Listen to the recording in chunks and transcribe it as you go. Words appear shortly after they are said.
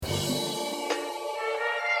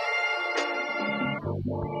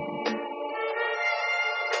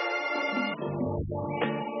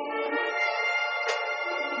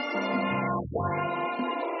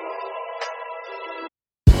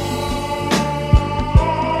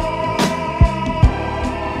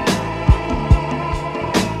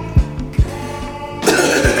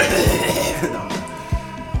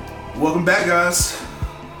guys,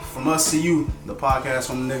 from us to you, the podcast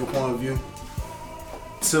from the nigga point of view.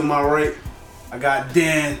 To my right, I got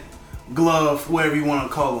Dan, Glove, whatever you want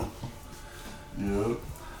to call him. Yeah.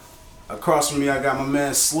 Across from me, I got my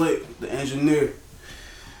man Slick, the engineer.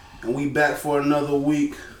 And we back for another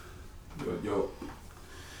week. Yo.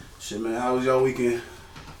 Shit, man, how was y'all weekend?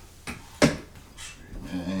 Man,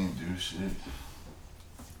 I ain't do shit.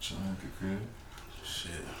 Chilling at the crib.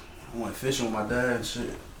 Shit, I went fishing with my dad and shit.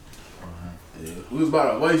 Uh-huh. Yeah, we was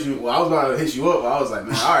about to waste you. Well, I was about to hit you up, but I was like,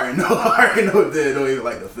 man, I already know Dad don't even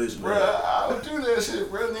like the fish, bro. Bruh, I would do that shit,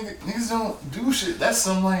 bro. Niggas don't do shit. That's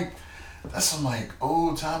some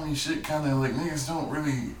old timey shit, kind of like niggas don't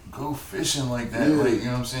really go fishing like that. Yeah. Like, you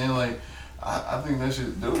know what I'm saying? Like, I think that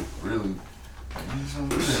shit dope, really. Like, niggas don't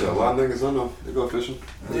do that. Shit, a lot of niggas don't know. They go fishing.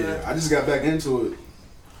 Yeah, I just got back into it.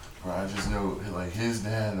 Bro, I just know, like, his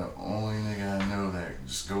dad, the only nigga I know that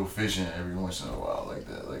just go fishing every once in a while like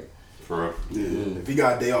that. Like, For real. Yeah. If he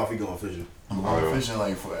got a day off, he going fishing. I'm going fishing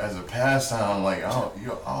like as a pastime. Like, I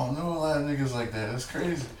don't know a lot of niggas like that. That's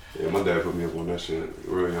crazy. Yeah, my dad put me up on that shit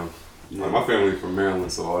real young. Like, my family from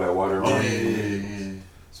Maryland, so all that water. Yeah.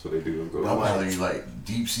 That's what they do. Go But probably like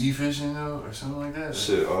deep sea fishing though, or something like that.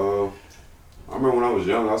 Shit. I remember when I was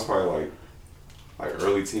young, I was probably like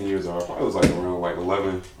early teen years. I probably was like around like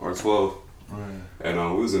 11 or 12, Right.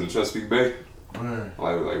 and we was in the Chesapeake Bay. Right.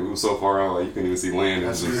 Like we was so far out, like you couldn't even see land. It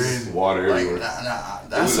was That's just crazy. water Like, everywhere.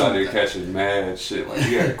 that's We was out there catching mad shit. Like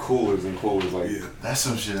we had coolers and coolers. Like That's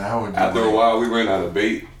some shit I would do. after a while, we ran out of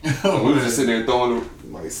bait. Oh, We was just sitting there throwing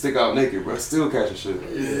like stick out naked, bro. Still catching shit.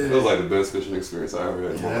 Yeah. It was like the best fishing experience I ever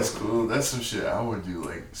had. Yeah, that's cool. That's some shit I would do.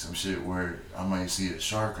 Like some shit where I might see a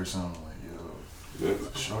shark or something. Like, yo, Yeah.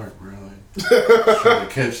 a shark, bro. Like, trying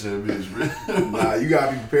to catch that bitch, bro. Nah, you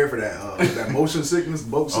gotta be prepared for that. That motion sickness,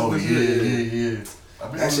 boat Oh sickness. yeah.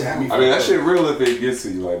 That shit had me. I mean, that shit real if it gets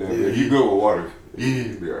to you like that. Yeah. Yeah. If you good with water, Yeah.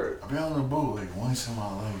 you be alright. I've been on the boat like once in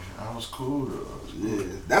my life. I was cool though. Yeah,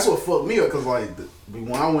 that's what fucked me up. Cause like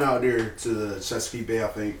when I went out there to the Chesapeake Bay, I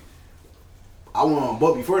think I went on a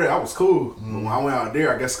boat before that. I was cool. But when I went out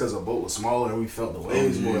there, I guess cause the boat was smaller and we felt the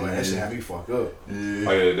waves more. Like that shit had me fucked up. Oh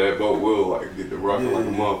yeah, that boat will like get the rocking like a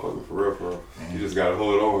motherfucker for real, for real. You just gotta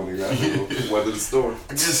hold on. You gotta weather the storm.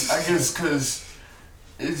 I guess cause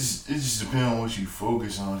it just depends on what you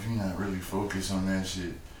focus on. If you're not really focused on that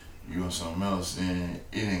shit, you on something else, then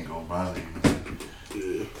it ain't gonna bother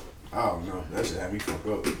you. Yeah, I don't know. That shit had me fucked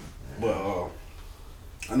up. But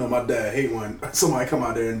I know my dad hate when somebody come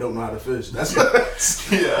out there and don't know how to fish. That's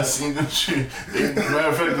Yeah, I seen them shit. Matter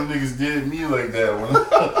of fact, them niggas did me like that when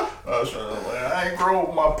I was trying to, like, I ain't grow up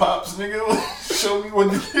with my pops, nigga. Show me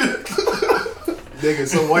what to do. nigga.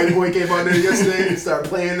 Some white boy came out there yesterday and started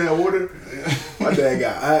playing in that water. My dad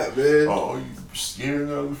got hot, man. Oh, you scaring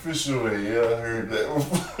the fish away? Yeah, I heard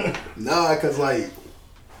that. Nah, cause like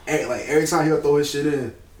every time he'll throw his shit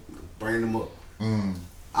in, bring them up.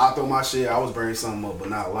 I'll throw my shit. I was bringing something up, but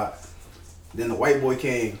not a lot. Then the white boy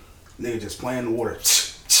came. Nigga just playing in the water.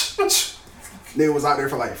 Nigga was out there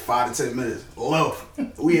for like 5 to 10 minutes. Low.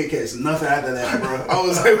 We ain't catch nothing after that, bro. I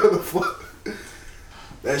was like, what the fuck?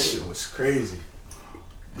 That shit was crazy.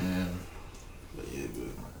 Yeah. But yeah,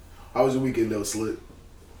 man. How was your weekend though, Slick?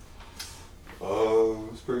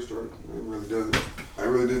 It's pretty straight. I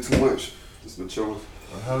ain't really did too much. Just been chilling.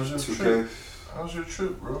 How was your 2K. trip? How was your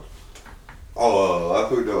trip, bro? I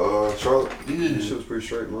took the Charlotte. Yeah. This shit was pretty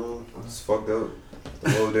straight, man. I was fucked up the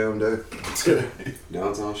whole damn day.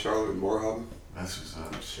 Downtown Charlotte, more hopping. That's what's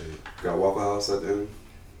up. Shit. Got Waffle House at the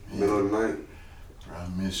middle of the night. Bro, I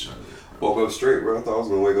miss Charlotte, bro. Woke up straight, bro. I thought I was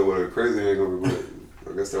gonna wake up with a crazy hangover,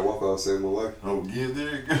 but I guess that Waffle House saved my life. Oh, yeah,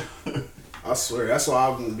 there you go. I swear, that's why I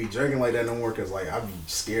won't be drinking like that no more, cause like I be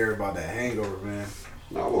scared about that hangover, man.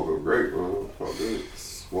 Nah, I woke up great, bro. Felt good.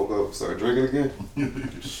 Woke up, started drinking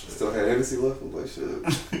again. Still had Hennessy left. I'm like,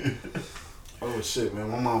 shit. Oh shit, man!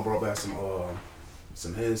 My mom brought back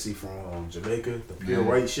some Hennessy from Jamaica, the pure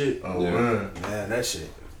white shit. Oh, Yeah. man. Man, that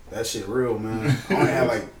shit real, man. I only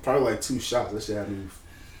had probably 2 shots. That shit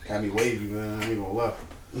had me wavy, man. I ain't gonna lie.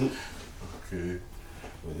 Okay.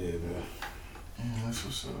 But yeah, man. Yeah, that's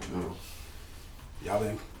what's up, though. Y'all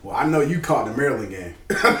been. Well, I know you caught the Maryland game.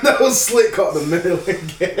 I know Slick caught the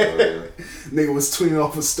Maryland game. Yeah. Nigga was tweeting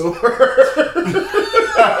off a store.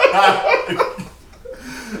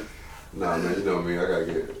 Nah, man, you know me. I gotta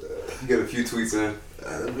get a few tweets in.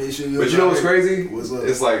 But you know what's crazy? What's up?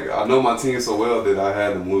 It's like I know my team so well that I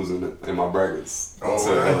had them losing in my brackets to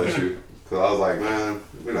LSU. Cause I was like, man,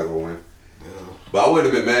 we're not gonna win. Yeah. But I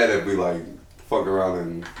wouldn't have been mad if we like fucked around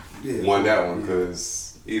and won that one. Yeah.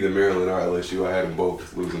 Cause either Maryland or LSU, I had them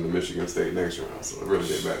both losing to Michigan State next round. So it really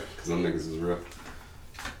didn't matter. Cause them niggas is real.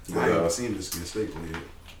 I ain't even seen Michigan State play yet.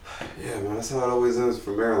 Yeah, man, that's how it always is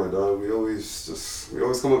for Maryland, dog. We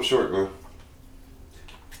always come up short, man.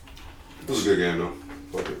 It was a good game though.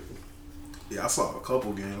 Fuck it. Yeah, I saw a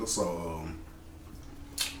couple games.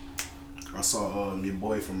 I saw your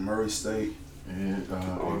boy from Murray State.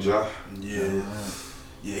 Ja. Yeah.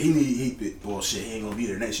 Yeah, he well shit, he ain't gonna be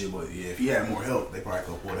there next year, but yeah, if he had more help, they probably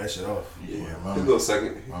could pull that shit off. Yeah, He'll go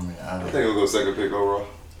second. I think he'll go second pick overall.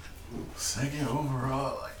 Second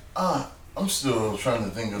overall, like I'm still trying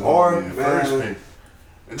to think of the first pick.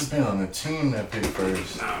 It depends on the team that picked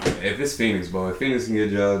first. Nah, man, if it's Phoenix, bro, if Phoenix can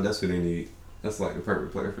get a job, that's what they need. That's like the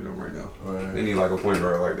perfect player for them right now. Right. They need like a point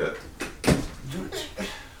guard like that.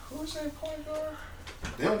 Who's that point guard?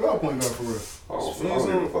 They don't got a point guard for real. Oh, I don't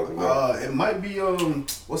even fucking know. It might be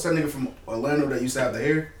what's that nigga from Orlando that used to have the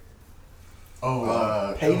hair?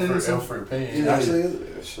 Payton or something? Elfrid Payton. Yeah,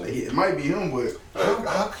 actually, it might be him, but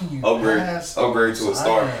how can you upgrade to a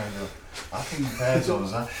star? How can you pass on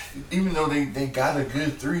Zion? Even though they got a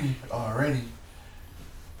good three already.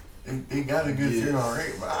 They got a good three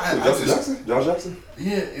already. Josh Jackson?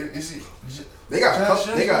 Yeah, is it? They got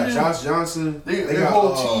Josh Johnson. Their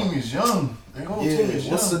whole team is young.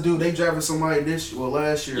 What's the dude? They drafted somebody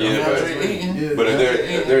last year. Yeah, but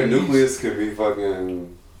if their nucleus could be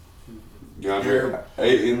fucking DeAndre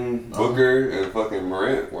Ayton, Booker, and fucking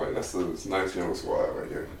Morant. Like that's a nice young squad right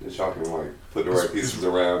there. Just y'all can like put the right pieces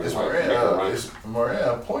around. Is Morant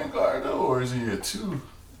a point guard though, or is he a two?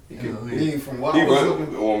 He from what I was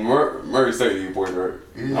looking. Well, Murray State he point guard.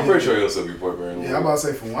 Yeah. I'm pretty sure he'll still be point guard. Yeah, I'm about to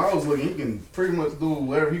say from what I was looking, he can pretty much do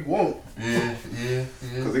whatever he want. Yeah.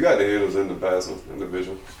 Because he got the handles in the passing in the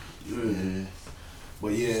vision. Yeah.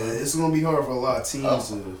 But yeah, it's gonna be hard for a lot of teams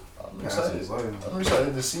to. I'm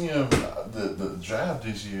excited to see him the draft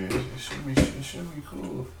this year. It should be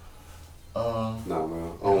cool. Nah,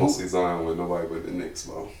 man. I don't see Zion with nobody but the Knicks,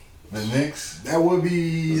 bro. The Knicks? That would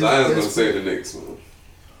be. Zion's gonna say the Knicks, man.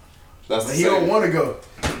 But he don't want to go.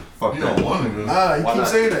 Fuck, he don't want to go. Nah, he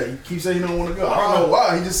keeps saying that. He keeps saying he don't want to go. I don't know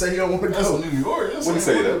why. He just said he don't want to go. That's New York. That's what he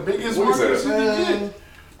say that? The biggest markets you can get.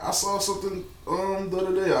 I saw something the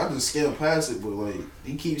other day. I just scanned past it, but like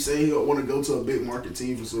he keeps saying he don't want to go to a big market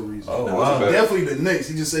team for some reason. Oh, wow. Definitely the Knicks.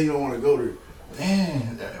 He just said he don't want to go there.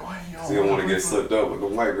 Damn, why you don't want to get slipped up with the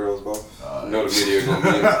white girls, bro. You know the media gonna be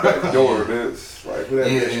in the back door, bitch. Like who that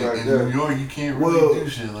bitch right there? In New York, you can't really do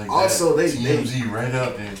shit like also, that. TMZ right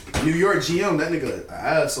out there. New York GM, that nigga an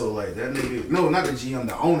asshole. Like that nigga, no, not the GM,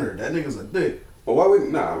 the owner. That nigga's a dick. But why would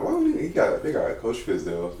they got Coach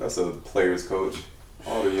Fizdale. That's a player's coach.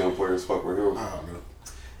 All the young players fuck with him. I don't know.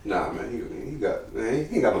 Nah, man, he ain't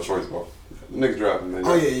got no choice, bro. The niggas dropping, man.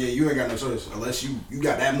 Oh yeah, you ain't got no choice unless you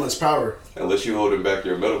got that much power. Unless you holding back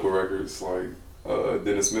your medical records like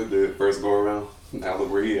Dennis Smith did first go around. Now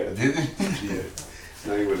look where he at. Did he? Yeah.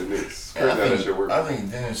 Now he with the Knicks. I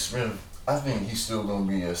think Dennis Smith. I think he's still gonna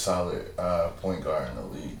be a solid point guard in the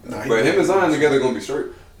league. Nah, but him and Zion together gonna be straight.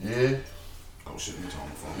 Yeah. Oh shit, you on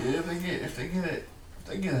the phone. Yeah, if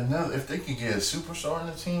they could get a superstar in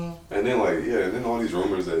the team. And then then all these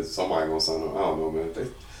rumors that somebody gonna sign up. I don't know, man.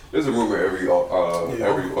 There's a rumor every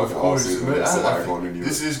fucking offseason that somebody going to New York.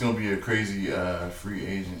 This is gonna be a crazy free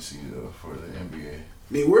agency though for the NBA.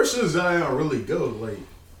 I mean, where should Zion really go? Like,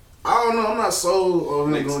 I don't know. I'm not sold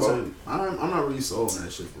on him going to. I'm not really sold on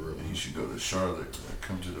that shit for real. He should go to Charlotte.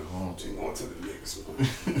 Come to the home team. Going to the Knicks.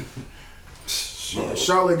 Yeah,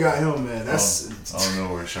 Charlotte got him, man. That's. I don't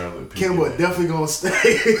know where Charlotte. Kemba definitely gonna stay.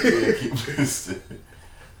 Yeah, Kemba stay.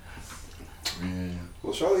 Yeah.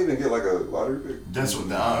 Will Charlotte even get like a lottery pick? That's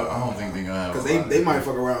what I don't think they're gonna have. Because they might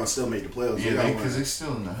fuck around and still make the playoffs. Yeah, because they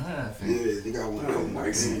still in the hunt. I think. Yeah, they got one of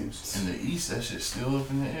nice games. In the East, that shit's still up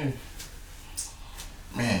in the air.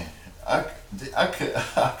 Man, I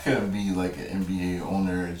couldn't be like an NBA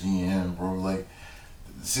owner or GM, bro. Like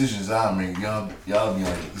the decisions I make, y'all be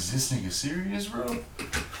like, is this nigga serious, bro?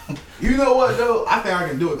 You know what though? I think I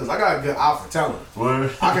can do it because I got a good eye for talent.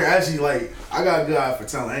 What? I can actually I got a good eye for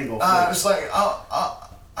talent. I ain't gonna. It's like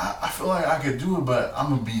I feel like I could do it, but I'm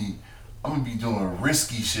gonna be doing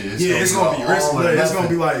risky shit. It's gonna be risky. It's gonna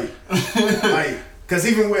be like, cause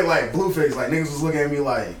even with like Blueface, like niggas was looking at me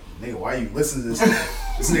like, nigga, why you listen to this?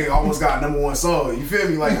 This nigga almost got #1 song. You feel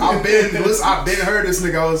me? Like I've been heard this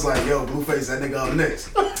nigga. I was like, yo, Blueface, that nigga up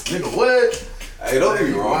next. Nigga, what? Hey, don't get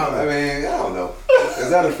me wrong. I mean, I don't know. Is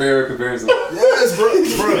that a fair comparison? Yes, bro.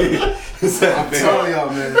 I'm telling y'all,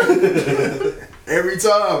 man. Every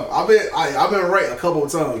time I've been right a couple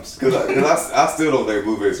of times. Cause I still don't think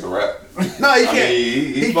Blueface can rap. No, he can't. I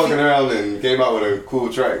mean, he's fucking around and came out with a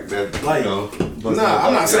cool track that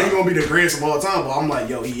I'm not saying he's gonna be the greatest of all time, but I'm like,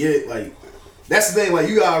 yo, he is like. That's the thing. Like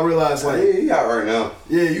you gotta realize, like he got right now.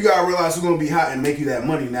 Yeah, you gotta realize who's gonna be hot and make you that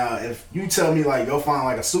money. Now, if you tell me like you'll find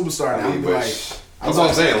like a superstar, now I'm like. That's what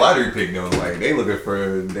I'm saying. Lottery pick though. Like they looking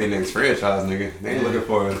for their next franchise, nigga. They ain't looking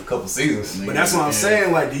for a couple seasons. But that's what I'm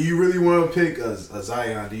saying. Like, do you really want to pick a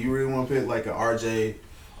Zion? Do you really want to pick like a RJ,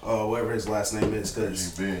 whatever his last name is?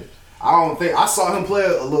 Because I don't think I saw him play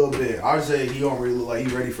a little bit. RJ, he don't really look like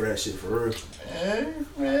he ready for that shit for real.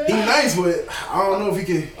 He nice, but I don't know if he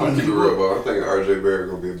can. I'll keep it real, bro. I think RJ Barrett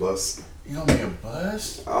gonna be a bust. You gonna be a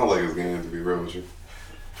bust? I don't like his game, to be real with you.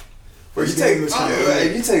 But if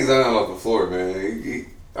you take Zion off the floor, man,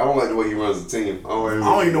 I don't like the way he runs the team. I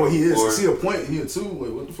don't even know what he is. Is he a point? He a two?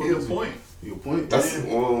 Like, what the fuck is he? He a point? That's,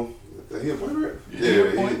 well, he a point guard?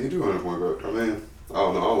 Yeah, he do run a point guard. I mean, I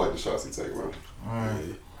don't know. I don't like the shots he take, bro.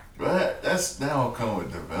 Alright. But that don't come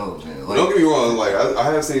with development. Like, don't get me wrong. Like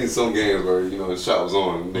I have seen some games where his shot was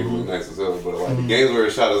on, nigga look nice as hell. But like the games where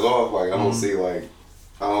his shot is off, like I don't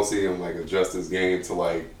see him like adjust his game to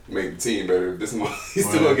like make the team better. This month he's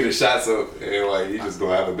still gonna get his shots up and like he's just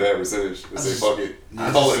gonna have a bad percentage and say fuck it.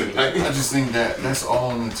 I just think that's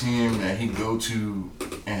all on the team that he go to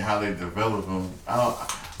and how they develop him. I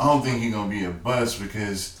don't think he's gonna be a bust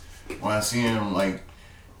because when I see him like.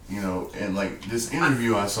 And like this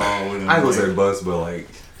interview I saw with him. I ain't gonna say bust, but like,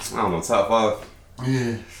 I don't know, top 5.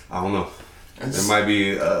 Yeah. I don't know. There might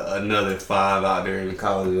be another 5 out there in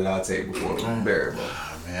college that I'll take before Barrett.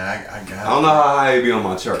 Man, I don't know how high he be on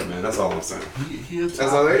my chart, man. That's all I'm saying. That's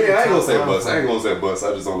all. I ain't gonna say bust.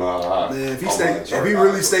 I just don't know how high. Man, if he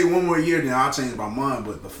really stay one more year, then I'll change my mind.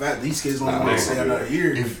 But the fact these kids don't want to stay another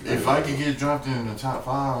year. If I could get dropped in the top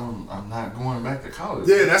 5, I'm not going back to college.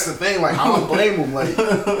 Yeah, that's the thing. Like I don't blame him. Like,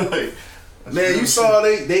 man, you saw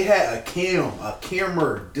they had a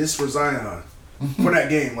camera diss for Zion for that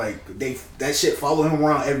game. Like that shit followed him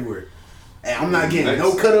around everywhere, and I'm not getting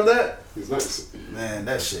no cut of that. He's nice. Man,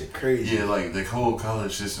 that shit crazy. Yeah, like the whole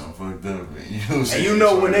college system fucked up, man.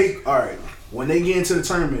 When they get into the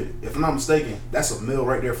tournament, if I'm not mistaken, that's $1 million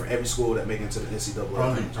right there for every school that make it into the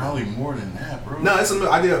NCAA. Probably more than that, bro. No, it's $1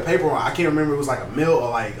 million. I did a paper on. I can't remember. It was like $1 million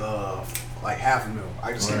or like $500,000.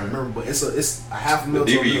 I just can't remember, but it's a $500,000. The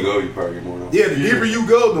deeper you go, you probably get more. Yeah, the deeper you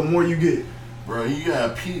go, the more you get. Bro, you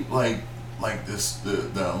gotta peep like this,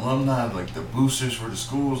 the alumni, like the boosters for the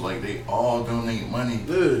schools, like they all donate money.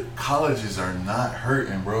 Yeah. Colleges are not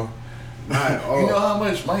hurting, bro. Not at all. You know how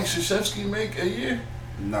much Mike Krzyzewski make a year?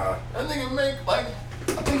 Nah. That nigga make I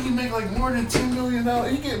think he make like more than $10 million.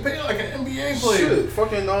 He get paid like an NBA player. Shit,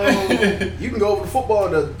 fucking you can go over to football.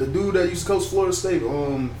 The dude that used to coach Florida State,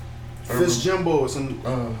 Fitz Jimbo or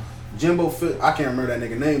some Jimbo Fitz. I can't remember that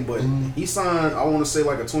nigga name, but he signed. I want to say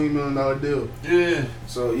like a $20 million deal. Yeah.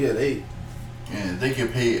 So yeah, they can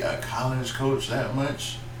pay a college coach that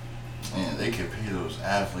much, and they can pay those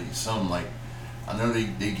athletes something like. I know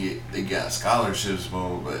they got scholarships,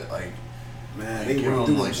 bro, but like. Man, they give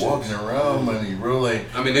them like walking around money, bro. Like,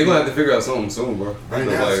 I mean, they gonna have to figure out something soon, bro. Right,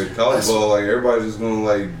 like college ball, like everybody's just gonna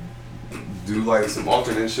like do like some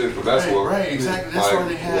alternate shit for basketball. Right, exactly. That's why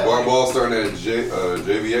they had bar ball starting at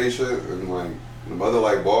JVA shit and like the other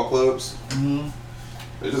like ball clubs.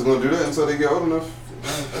 They're just gonna do that until they get old enough.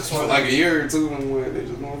 That's why like a year or two, when they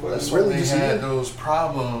just gonna. That's why they had those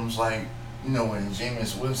problems, like. When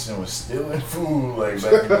Jameis Winston was stealing food, like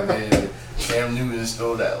back in the day, Cam Newton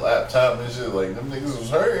stole that laptop and shit. Like them niggas was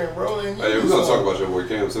hurting, bro. Hey, we're gonna talk about your boy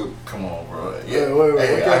Cam too. Come on, bro. Yeah,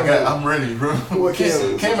 wait. I'm ready, bro.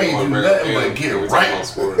 Cam ain't do nothing but get it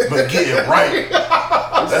right. But get it right.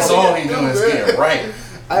 That's all he doing is get it right.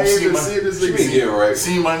 I ain't even see this nigga get it right.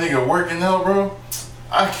 See my nigga working out, bro.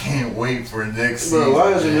 I can't wait for next season.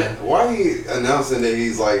 Why he announcing that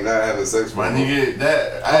he's like not having sex? My nigga,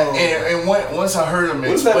 and once I heard him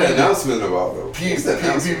what's explain that announcement about though?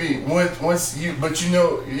 Once you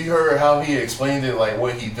heard how he explained it, like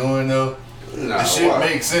what he doing though. The shit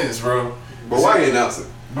makes sense, bro. But why he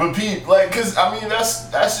announcing? But Pete, like, cause I mean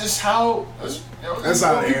that's just how. That's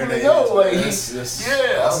how the internet know. Like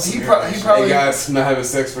he probably. Hey guys, not having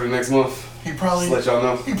sex for the next month. He probably just let y'all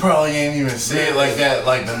know. He probably ain't even say it like that,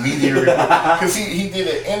 like the media, because he did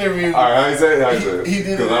an interview. All right, I ain't say it. He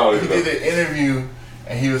did an interview,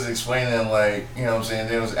 and he was explaining like, you know what I'm saying.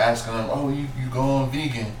 They was asking him, "Oh, you going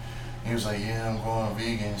vegan?" He was like, "Yeah, I'm going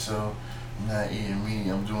vegan, so I'm not eating meat.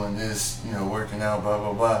 I'm doing this, working out, blah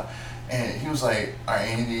blah blah." And he was like, "All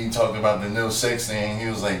right," and he talked about the no sex thing. He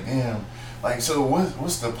was like, "Damn, like, so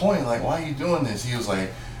what's the point? Like, why are you doing this?" He was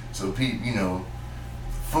like, "So Pete,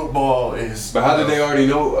 football is." But how did they already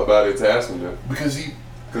know about it to ask him that? Because he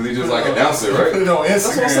just like announced it, right? Put it on Instagram. That's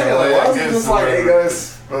what I'm saying. Like, why is he just like, hey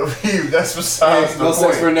guys? That's besides the no point.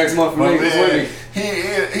 sex for next month for me this week.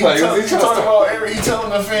 He telling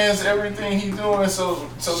the fans everything he doing, so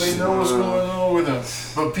they know what's going on with him.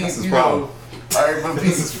 But people, you know, all right, but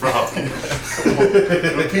people's problem.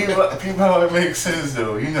 But people, how it makes sense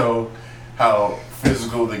though. You know how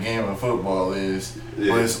physical the game of football is,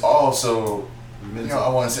 but it's also, you know, I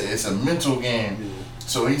want to say it's a mental game. Yeah.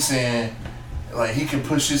 So he's saying, like, he can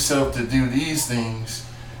push himself to do these things.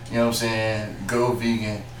 You know what I'm saying? Go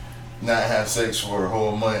vegan, not have sex for a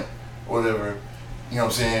whole month, whatever. You know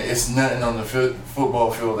what I'm saying? It's nothing on the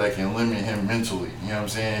football field that can limit him mentally. You know what I'm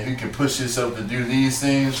saying? If he can push himself to do these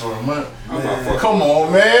things for a month, come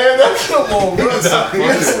on, man. Come on,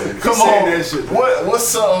 come on. What's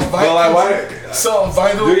something vital? But like, something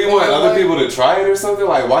vital. Do you want other people to try it or something?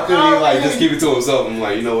 Like, why couldn't he like just keep it to himself? I'm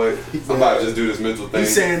like, you know what? I'm about to just do this mental thing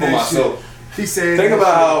for myself. He's saying. Think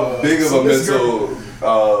about how big of a mental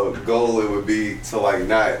goal it would be to like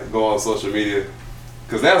not go on social media.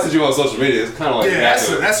 Because now since you're on social media, it's kind of like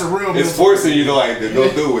that's a real. It's forcing you to like to go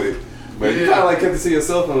through with it. But you kind of like kept it to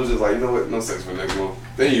yourself and was just like, you know what, no sex for next month.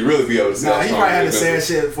 Then you really be able to say. Nah, he probably had to say that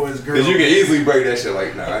shit for his girl. Because you can easily break that shit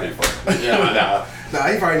like, nah, I ain't fucking. Nah,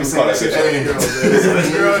 he probably didn't say that shit for his girl.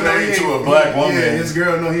 His girl know he to a black woman. Yeah, his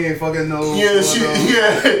girl know he ain't fucking no. Yeah.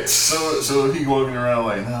 So he walking around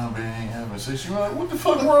like, nah, man. So she was like, what the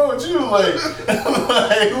fuck wrong with you? Like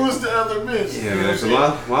who's the other bitch? Yeah, man. So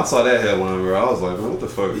when I saw that headline, bro, I was like, man, what the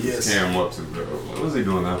fuck is Cam up to, bro? What is he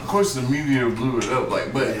doing now? Of course, the media blew it up,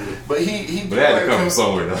 like, but he. But that had to come from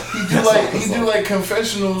somewhere, though. He do like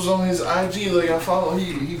confessionals on his IG. Like I follow,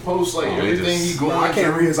 he posts like everything he going. I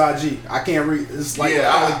can't read his IG. I can't read. It's like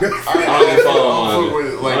I don't even follow him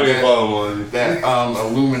on. Like I don't even follow him on that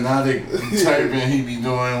Illuminati typing he be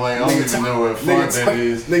doing. Like I don't even know what font that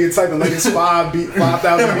is. Nigga typing like it's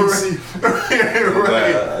 5,000 BC.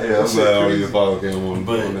 Right. Yeah, I'm glad I don't even follow Cam on.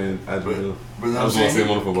 But I just want to see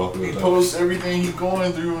him on the football field. He posts everything he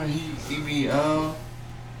going through, and he be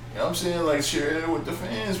you know what I'm saying, like, share it with the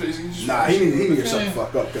fans, basically. He need to shut the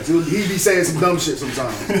fuck up, because he be saying some dumb shit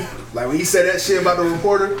sometimes. Like, when he said that shit about the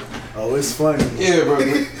reporter, it's funny. Yeah, bro.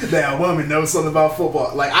 That woman knows something about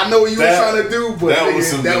football. Like, I know what you were trying to do, but that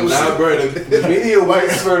was bro, the media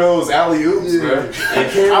waits for those alley-oops, bro.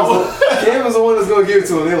 And Cam is the one that's going to give it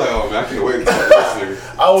to him. They're like, oh, man, I can't wait to talk to this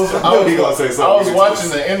nigga. I was watching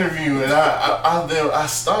the interview, and I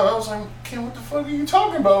stopped. I was like, Cam, what the fuck are you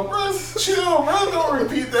talking about, bro? Chill, bro. Don't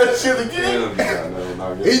repeat that shit again. Yeah, no,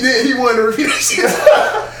 not good. He did. He wanted to repeat that shit.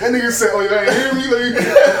 That nigga said, "Oh, you ain't hear me?"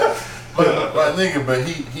 Like, but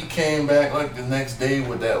he came back like the next day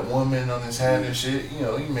with that woman on his hat and shit. You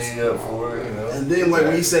know, he made up for it. You know. And then like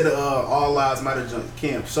when he said all lives matter,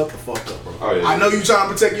 Cam, shut the fuck up, bro. Oh, yeah. I know you trying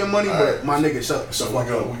to protect your money, but my nigga, shut the fuck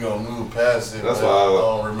up. We gonna move past it. That's why I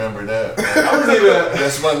don't remember that.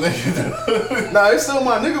 That's my nigga. Nah, it's still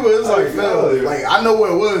my nigga, but it's like, man, like I know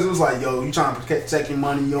what it was. It was like, yo, you trying to protect your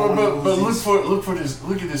money? But look for this.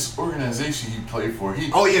 Look at this organization he played for.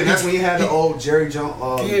 That's when he had the old Jerry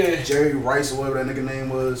Jerry Rice or whatever that nigga name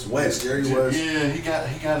was. Jerry West. Yeah, he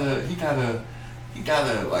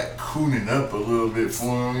gotta like coon it up a little bit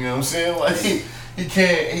for him. You know what I'm saying? Like he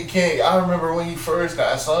can't. I remember when he first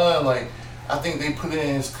got signed. Like I think they put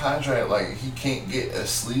in his contract like he can't get a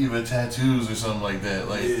sleeve of tattoos or something like that.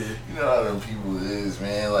 Like you know how them people is,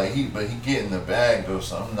 man. Like he get in the bag though,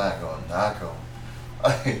 so I'm not gonna knock him.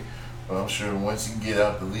 Like, but I'm sure once he get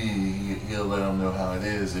out the league, he'll let him know how it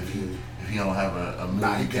is if he don't have a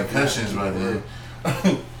million concussions by then.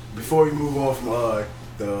 Before we move on from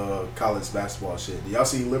the college basketball shit, do y'all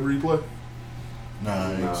see Liberty play? Nah,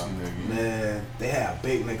 I ain't seen that game. Man, they had a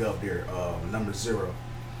big nigga up there, number 0.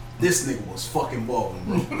 This nigga was fucking balling,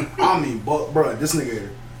 bro. I mean, bro, this nigga.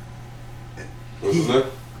 What's his name?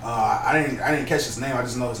 I didn't catch his name. I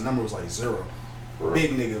just know his number was like 0. Bro.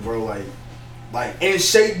 Big nigga, bro. Like in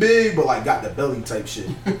shape big, but like got the belly type shit.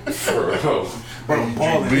 Bro,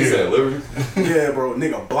 balling. He said Liberty? Yeah, bro.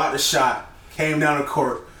 Nigga blocked a shot, came down the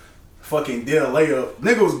court, fucking did a layup.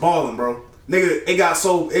 Nigga was balling, bro. Nigga, it got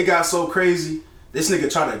so crazy. This nigga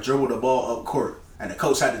tried to dribble the ball up court, and the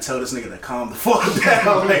coach had to tell this nigga to calm the fuck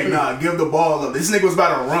down. Like, nah, give the ball up. This nigga was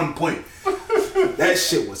about to run point. That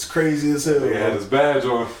shit was crazy as hell. He had his badge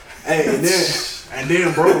on. Hey, and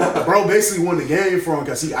then bro basically won the game for him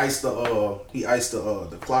because he iced the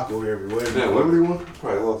clock or whatever. Man, Liberty won?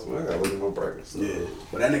 Probably lost. Man, I got Liberty on practice. Yeah,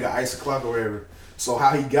 but that nigga iced the clock or whatever. So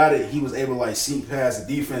how he got it, he was able to like sneak past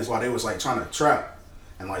the defense while they was like trying to trap,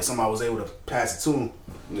 and like somebody was able to pass it to him.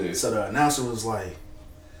 Yeah. So the announcer was like,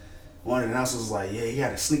 one of the announcers was like, yeah, he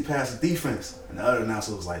had to sneak past the defense, and the other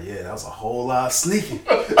announcer was like, yeah, that was a whole lot of sneaking.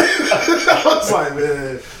 I was like,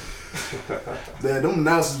 man. Man, them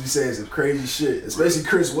announcers be saying some crazy shit, especially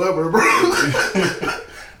Chris Webber, bro.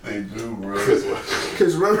 They do, bro.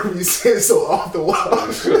 Chris Webber be saying so off the wall.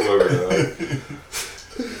 Chris Webber,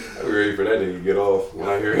 I'm ready for that nigga to get off. When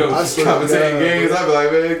I hear him commentating games, I be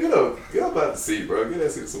like, man, get up out the seat, bro. Get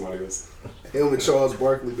that seat to somebody else. Him and Charles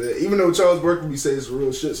Barkley, man. Even though Charles Barkley be saying some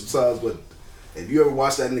real shit sometimes, but if you ever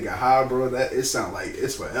watch that nigga high, bro, that it sound like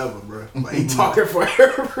it's forever, bro. Like he talking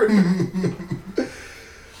forever.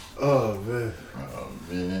 Oh man. Oh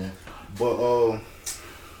man. But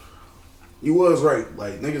you was right.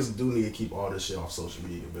 Like niggas do need to keep all this shit off social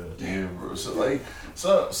media, better. Yeah, bro. So like,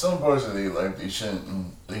 some parts of their life they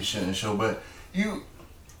shouldn't show, but you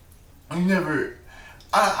never.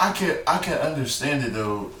 I can understand it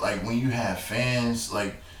though. Like when you have fans,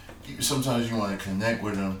 like sometimes you want to connect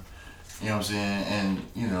with them. You know what I'm saying? And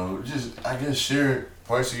you know, just I guess share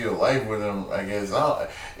parts of your life with them. I guess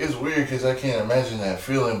it's weird because I can't imagine that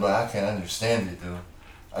feeling, but I can understand it though.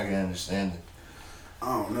 I can understand it.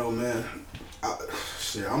 I don't know, man. I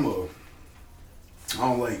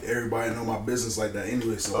don't like everybody to know my business like that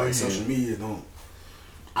anyway. So like social media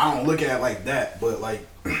I don't look at it like that. But like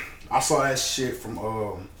I saw that shit from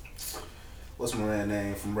what's my man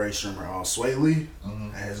name from Ray Shrimmer, Sway Lee,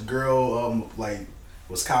 and his girl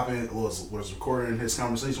was recording his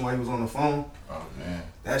conversation while he was on the phone. Oh man,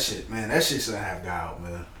 that shit shouldn't have got out,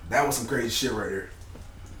 man. That was some crazy shit right there.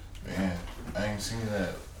 Man, I ain't seen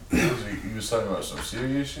that. You was talking about some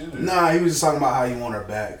serious shit? Or? Nah, he was just talking about how he want her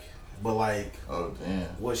back. But like, oh damn,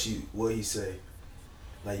 what he say?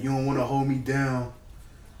 Like, you don't want to hold me down.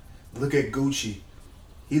 Look at Gucci.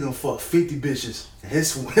 He done fucked 50 bitches.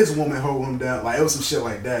 His woman hold him down. Like, it was some shit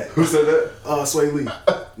like that. Who said that? Sway Lee.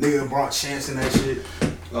 Nigga brought Chance in that shit.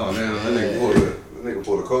 Oh man, that nigga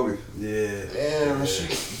pulled a Kobe. Yeah. Damn,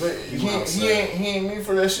 but he ain't mean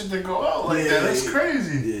for that shit to go out like that. That's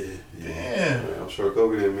crazy. Yeah. Damn. Man, I'm sure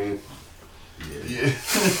Kobe didn't mean. Yeah.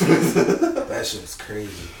 That shit was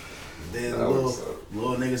crazy. Then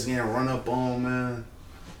little niggas getting run up on, man.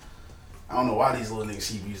 I don't know why these little niggas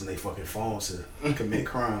keep using their fucking phones to commit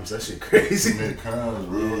crimes. That shit crazy. Commit crimes,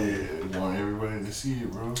 bro. Yeah. They want everybody to see it,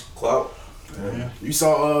 bro. Clout. Yeah. You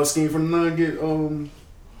saw Scheme from the Nun get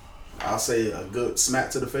I'll say a good smack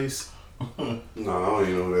to the face. No, I don't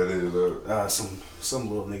even know who that is. Some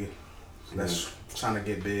little nigga that's trying to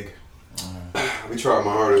get big. I be trying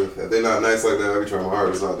my hardest. If they not nice like that, I be trying my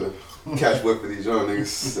hardest not to catch whip for these young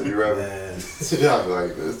niggas that be rapping. Yeah, I be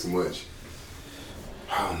like, that's too much.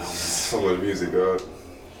 I don't know, man. So much music, God.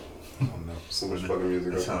 I don't know. So much fucking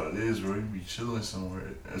music. That's how it is, bro. You be chilling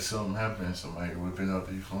somewhere, and something happens, somebody whipping out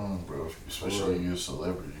their phone, bro. Especially if you're a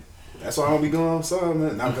celebrity. That's why I don't be going outside,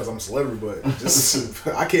 man. Not because I'm a celebrity, but just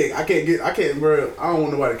I can't, bro. I don't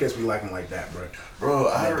want nobody to catch me lacking like that, bro. Bro,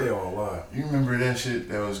 they all lie. You remember that shit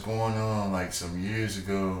that was going on like some years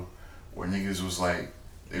ago, where niggas was like,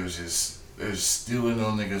 they was stealing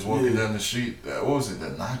on niggas walking down the street. What was it, the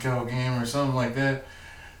knockout game or something like that?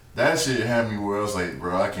 That shit had me where I was like,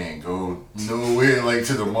 bro, I can't go nowhere like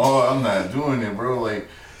to the mall. I'm not doing it, bro. Like,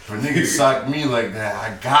 for niggas sock me like that,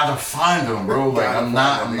 I gotta find them, bro. Like, I'm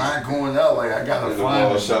not going out. Like, I gotta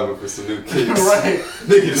find them. Shopping for some new kicks. Right.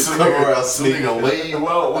 Niggas Some come around nigga lay you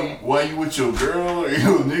out while you with your girl or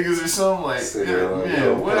your niggas or something. Like,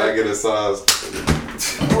 what? Can I get a size?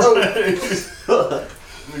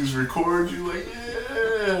 Niggas record you like,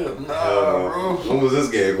 bro. When was this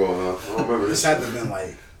game going on? I don't remember This had to have been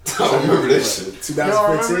like, I don't remember this shit.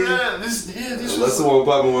 2015. Remember that? This Unless it wasn't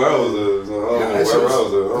popping where I was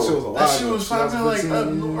That shit was popping like up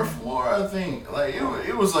north Florida, I think. Like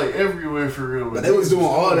it was like everywhere for real. But they was doing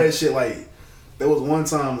all that shit. Like there was one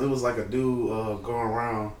time it was like a dude going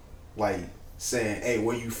around like saying, "Hey,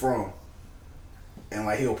 where you from?" And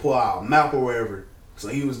like he'll pull out a map or wherever. So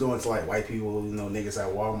he was doing it to like white people, niggas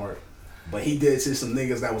at Walmart. But he did it to some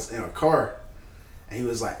niggas that was in a car. And he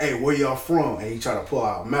was like, "Hey, where y'all from?" And he tried to pull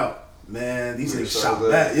out a map. Man, these niggas shot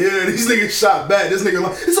back. Yeah, these niggas shot back. This nigga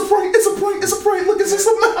like, it's a prank. Look, it's just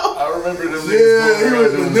a map. I remember them niggas. Yeah,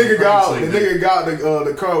 the nigga got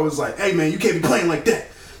the car was like, "Hey man, you can't be playing like that.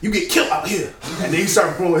 You get killed out here." And then he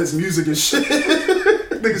started playing his music and shit.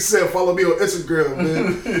 Nigga said, "Follow me on Instagram,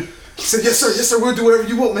 man." He said, yes sir, we'll do whatever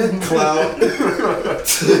you want, man. Cloud. That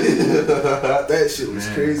shit was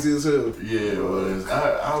crazy as hell. Yeah, it was.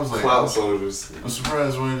 I was like, Cloud soldiers. I'm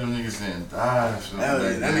surprised one of them niggas didn't die.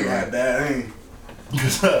 That nigga had bad aim.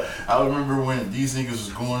 Because I remember when these niggas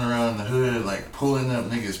was going around the hood, like pulling up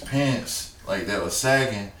niggas' pants, like that was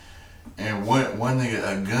sagging. And one nigga,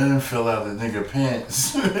 a gun fell out of the nigga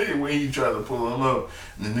pants when he tried to pull him up.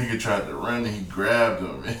 And the nigga tried to run and he grabbed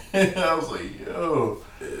him. And I was like, yo.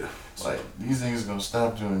 Yeah. Like, these niggas gonna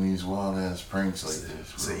stop doing these wild ass pranks like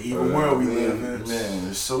this. It's an evil world we live in. Man,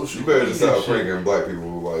 it's social. You better just stop pranking black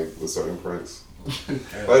people like with certain pranks.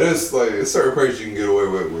 Like it's certain pranks you can get away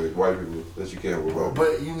with white people that you can't with white people.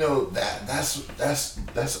 But you know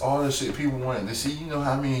that's all the shit people wanted to see. You know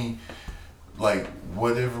how many like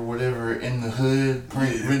whatever in the hood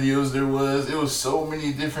prank videos there was. It was so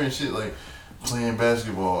many different shit like playing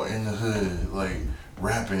basketball in the hood, like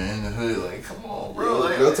rapping in the hood. Like, come on, bro.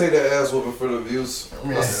 Like, they'll take that ass whooping for the views.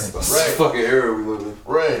 That's the fucking era we live in.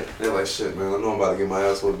 Right. They're like, shit, man. I know I'm about to get my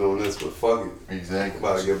ass whooped doing this, but fuck it. Exactly. I'm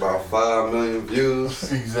about to get about 5 million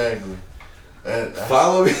views. Exactly.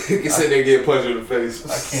 Follow me. You can sit there and get punched in the face. I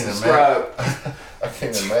can't Subscribe. imagine. I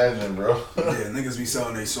can't imagine, bro. Yeah, niggas be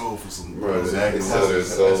selling their soul for some. Bro, exactly. They sell their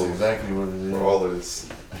soul. That's exactly what it is. For all of this.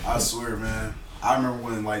 I swear, man. I remember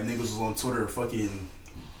when like niggas was on Twitter fucking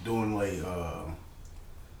doing like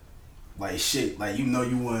shit like you know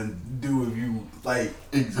you wouldn't do if you like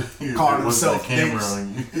calling themselves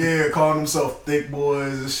calling themselves thick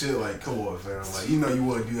boys and shit. Like, come on, fam. Like, you know you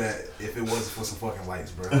wouldn't do that if it wasn't for some fucking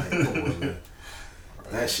likes, bro. Like, come on, man.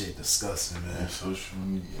 That shit disgusting, man. Social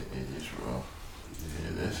media idiots, bro.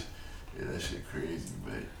 Yeah, that shit crazy,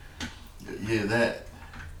 but yeah, that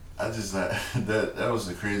I just like that was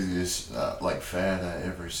the craziest like fad I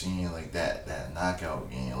ever seen. Like that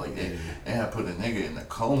knockout game, like they had put a nigga in a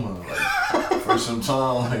coma like for some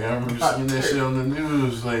time. Like I remember seeing that shit on the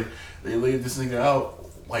news. Like they laid this nigga out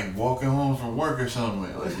like walking home from work or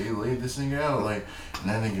something. Like they laid this nigga out like, and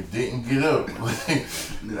that nigga didn't get up. Like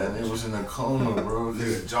that nigga was in a coma, bro.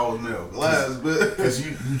 Nigga jaw was nailed glass, but cause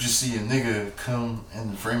you just see a nigga come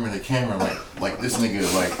in the frame of the camera like this nigga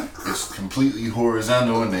like is completely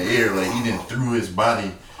horizontal in the air, like he didn't threw his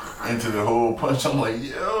body into the whole punch. I'm like,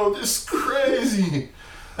 yo, this is crazy.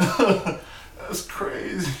 That's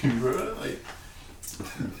crazy, bro. Like,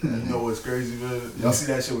 you know what's crazy, man? Y'all see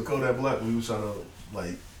that shit with Kodak Black when he was trying to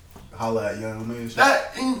like holler at young men?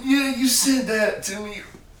 Yeah, you said that to me.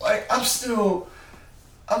 Like, I'm still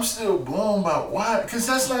blown by why, cause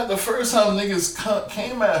that's not the first time niggas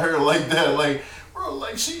came at her like that. Like, bro,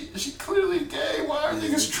 like she clearly gay. Why are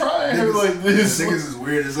niggas trying her like this? Niggas is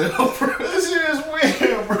weird as hell, bro. That shit is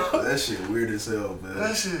weird, bro. That shit weird as hell, man.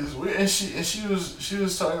 That shit is weird. And she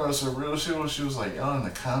was talking about some real shit when she was like, y'all in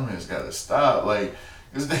the comments gotta stop, like,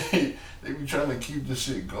 cause they be trying to keep the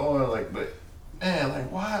shit going, like, but man,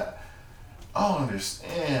 like, why? I don't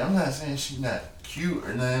understand. I'm not saying she not cute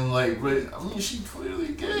or nothing, like, but I mean, she clearly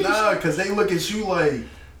gay. Nah, cause they look at you like,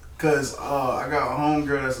 cause I got a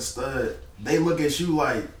homegirl that's a stud. They look at you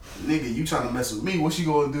like, nigga, you trying to mess with me? What you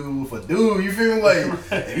gonna do with a dude? You feel me? Like,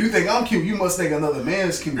 if you think I'm cute, you must think another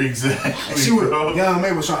man's cute. Exactly. And she was, young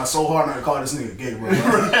May was trying so hard not to call this nigga gay, bro.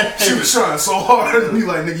 Like, she was trying so hard to be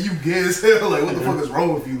like, nigga, you gay as hell. Like, what the fuck is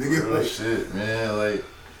wrong with you, nigga? Real Like, shit, man. Like,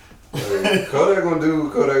 Kodak gonna do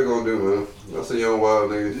what Kodak gonna do, man. That's a young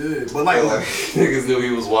wild nigga. yeah, but like niggas knew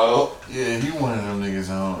he was wild. yeah, he one of them niggas.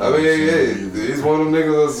 I mean, yeah, he's one of them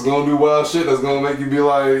niggas that's gonna do wild shit. That's gonna make you be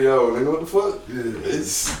like, yo, nigga, what the fuck?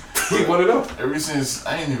 yeah. He one of them. Ever since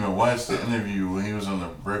I ain't even watched the interview when he was on the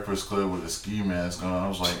Breakfast Club with a ski mask on, I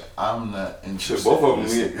was like, I'm not interested. Shit, both of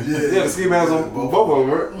them. Yeah, the ski mask on both of them,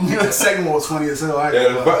 right? The second one was funny as hell.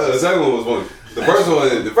 The second one was funny. The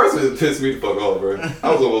first one pissed me the fuck off, bro. I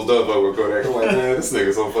was almost done fucking with Kodak. I'm like, man, this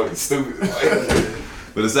nigga's so fucking stupid. Like,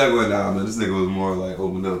 But the second one, nah, man, this nigga was more like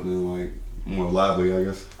opened up and like more lively, I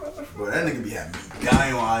guess. Bro, that nigga be having me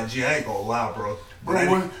dying on IG. I ain't gonna lie, bro.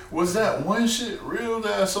 Bro, was that one shit real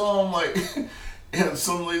that I saw him like, and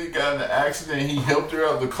some lady got in an accident and he helped her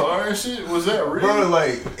out the car and shit? Was that real? Bro,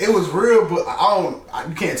 like, it was real, but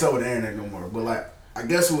you can't tell with the internet no more. But like, I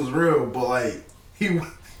guess it was real, but like,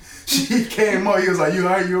 she came up, he was like, you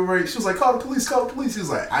alright, you alright? She was like, call the police. He was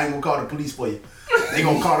like, I ain't gonna call the police for you. They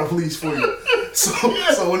gonna call the police for you.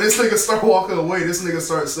 So when this nigga start walking away, this nigga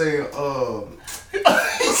starts saying,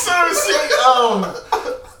 he started singing,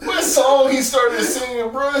 what song he started singing,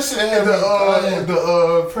 bro? That shit had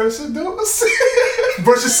the person don't sing.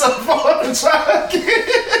 Brush yourself off and try again.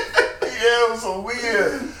 Yeah, it was so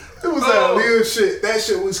weird. It was that weird shit. That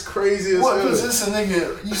shit was crazy as hell. What position,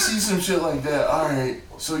 nigga? You see some shit like that? All right,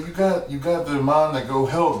 so you got the mind to go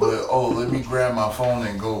help, but let me grab my phone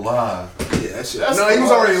and go live. Yeah, that shit. No, he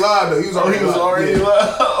was already live though. He was already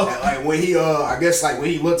live. And like when he, I guess like when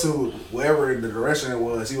he looked to wherever the direction it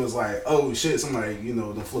was, he was like, "Oh shit, somebody,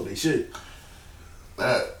 done flip their shit."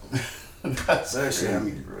 That shit had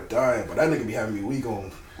me dying, but that nigga be having me weak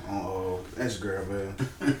on Instagram,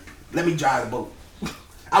 man. Let me drive the boat.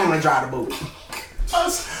 I want to drive the boat. I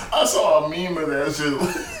saw a meme of that shit.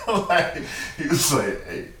 Like, he was like,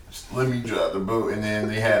 hey, let me drive the boat, and then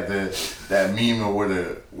they had that meme of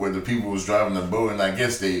where the people was driving the boat, and I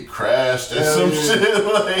guess they crashed or some shit.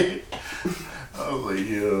 Like, I was like,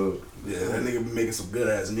 yo. Yeah, that nigga be making some good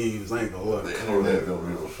ass memes. I ain't gonna lie. The internet don't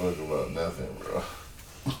give a fuck about nothing, bro.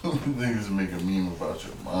 Niggas make a meme about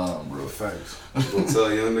your mom, bro. Facts. Don't tell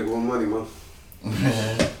a young nigga with money, man.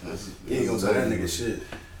 You ain't gonna tell that nigga shit.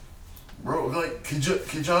 Bro, like, could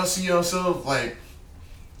y'all see yourself, like,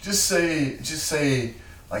 just say,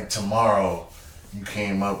 like, tomorrow you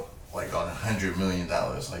came up, like, on $100 million.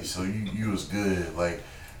 Like, so you was good. Like,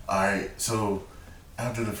 all right, so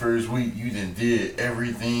after the first week, you done did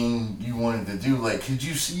everything you wanted to do. Like, could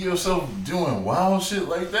you see yourself doing wild shit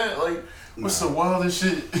like that? Like, what's the wildest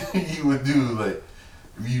shit you would do? Like,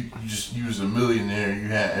 if you was a millionaire, you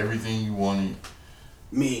had everything you wanted.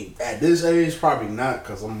 Me, at this age, probably not,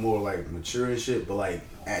 because I'm more, like, mature and shit. But, like,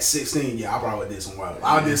 at 16, yeah, I probably did some wild.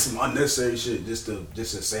 I did some unnecessary shit just to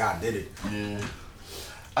say I did it. Yeah.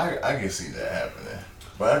 I can see that happening.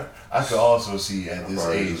 But I could also see at this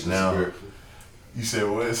age now. You said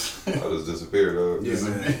what? I just disappeared, though. Yeah,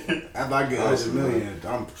 man. After I get 100 million,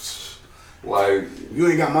 I'm like, you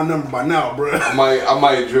ain't got my number by now, bro. I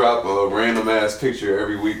might drop a random ass picture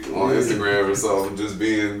every week on Instagram or something, just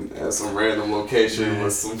being at some random location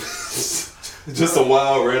with some just a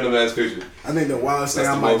wild random ass picture. I think the wildest thing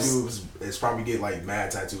I might do is probably get like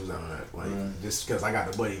mad tattoos out of that, like just because I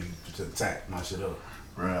got the buddy to tat my shit up.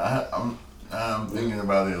 Bro, I'm thinking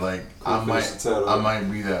about it. Like I might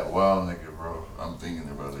be that wild nigga, bro. I'm thinking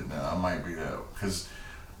about it now. I might be that because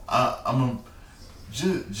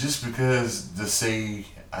just because to say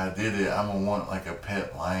I did it, I'm gonna want like a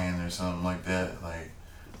pet lion or something like that. Like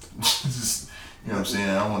just you know what I'm saying.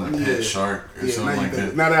 I want a pet shark or something like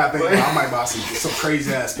that. Now that I think about it, I might buy some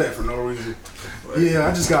crazy ass pet for no reason. Yeah,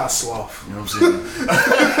 I just got a sloth. You know what I'm saying?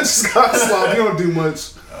 I just got a sloth. You don't do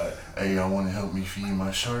much. Hey, y'all want to help me feed my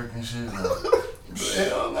shark and shit? Like,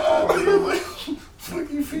 hell nah, nigga. Like, fuck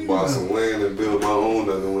you feed buy some land and build my own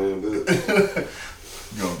other land.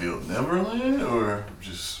 You gonna build Neverland or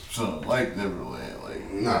just something like Neverland?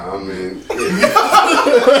 Like, nah, I mean, I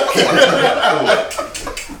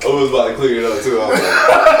was about to clear it up too. I was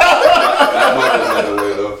like, that might be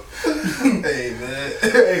Neverland though. Hey man,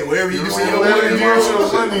 hey, wherever you can see your money, money,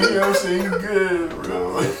 you know what I'm saying? You good,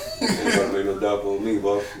 bro. Ain't gonna make no doubt on me,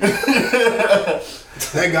 bro.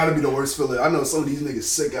 That gotta be the worst feeling. I know some of these niggas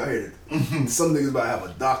sick out here. Some niggas about to have a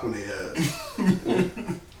dock on their ass.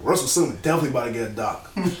 Russell Simmons definitely about to get a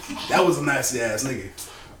dock. That was a nasty ass nigga.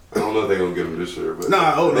 I don't know if they gonna get him this year, but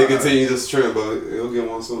they continue this trend, but he'll get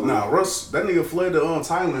one soon. Nah, Russ, that nigga fled to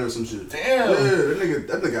Thailand or some shit. Damn. Yeah,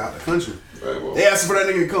 that nigga out of the country. Right, well. They asked for that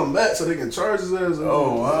nigga to come back so they can charge his ass.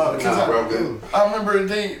 Oh wow! Nah, I remember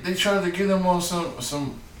they tried to get him on some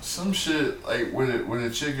shit like with a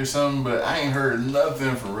chick or something, but I ain't heard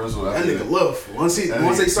nothing from Russell. That nigga left. Once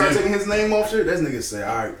they start taking his name off shit, that nigga say,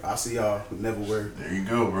 all right, I'll see y'all never wear. There you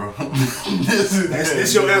go, bro.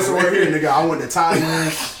 That's your answer right here, nigga. I went to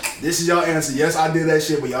Thailand. This is y'all answer. Yes, I did that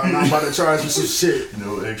shit, but y'all not about to charge me some shit.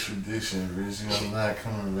 No extradition, bitch. I'm not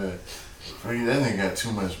coming back. That nigga got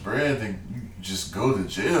too much bread. Then you just go to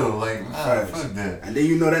jail. Like, nah, fuck that. And then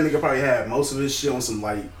you know that nigga probably had most of his shit on some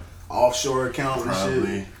like offshore account and shit.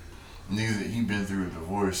 Nigga, he been through a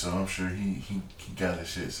divorce, so I'm sure he got his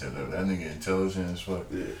shit set up. That nigga intelligent as fuck.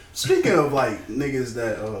 Yeah. Speaking of like niggas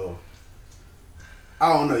that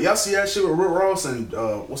I don't know, y'all see that shit with Rick Ross and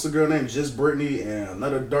what's the girl named Just Brittany and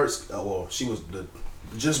another dark well, she was the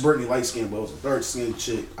Just Brittany light skin, but it was a dark skinned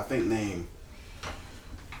chick, I think named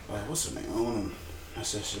what's her name? I don't know.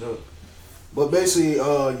 Mess that shit up. But basically,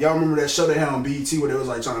 y'all remember that show they had on BET where they was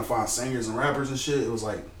like trying to find singers and rappers and shit? It was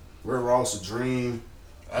like Rick Ross, A Dream.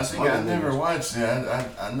 I think I never watched it.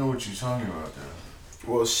 I know what you're talking about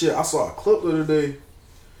though. Well, shit, I saw a clip the other day,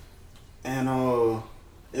 and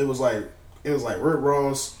it was like Rick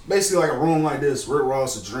Ross, basically like a room like this. Rick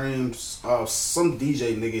Ross, A Dream, some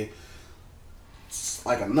DJ nigga,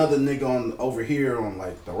 like another nigga on over here on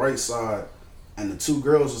like the right side, and the two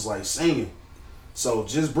girls was like singing. So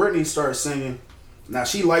Just Brittany started singing. Now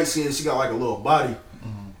she light skinned, she got like a little body,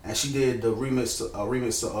 and she did the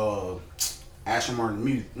remix to Asher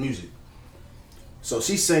Martin music. So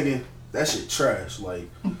she's singing that shit trash. Like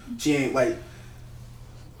she ain't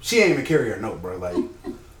even carry her note, bro. Like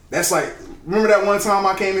that's like, remember that one time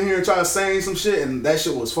I came in here and tried to sing some shit and that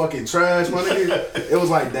shit was fucking trash, my nigga. It was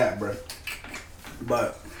like that, bro.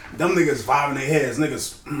 But them niggas vibing their heads,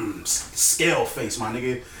 niggas scale face, my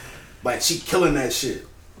nigga. Like she killing that shit.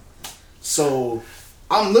 So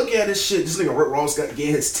I'm looking at this shit. This nigga Rick Ross got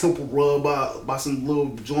getting his temple rubbed by some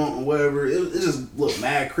little joint or whatever. It just looked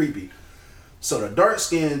mad creepy. So the dark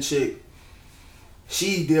skinned chick,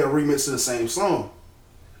 she did a remix of the same song.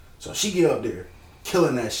 So she get up there,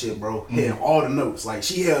 killing that shit, bro. Hitting all the notes. Like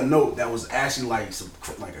she hit a note that was actually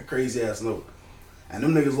like a crazy ass note. And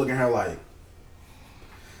them niggas looking at her like.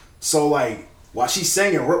 So like while she's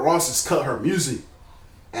singing, Rick Ross just cut her music.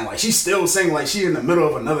 And like she's still singing like she in the middle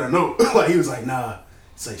of another note. Like he was like, nah.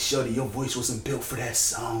 It's like, shorty, your voice wasn't built for that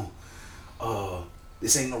song.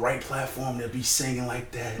 This ain't the right platform to be singing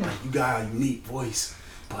like that. Like you got a unique voice.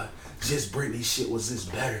 But just Britney shit was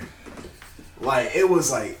just better. Like it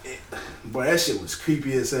was like, bro, that shit was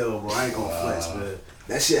creepy as hell, bro. I ain't gonna flex, man.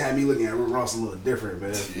 That shit had me looking at Rick Ross a little different,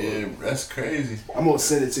 man. Yeah, that's crazy. I'm gonna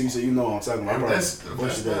send it to you so you know what I'm talking about. That's who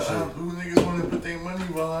niggas want to put their money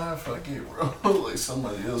behind. Fuck it, bro. Like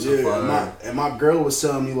somebody else. Yeah, and my girl was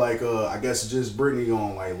telling me like, I guess just Britney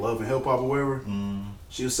on like Love and Hip Hop or whatever.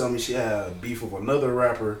 She was telling me she had beef with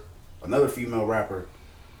another female rapper,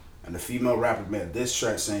 and the female rapper made this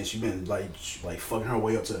track saying she been like fucking her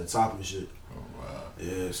way up to the top and shit. Oh wow.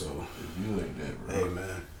 Yeah, so you like that, bro? Hey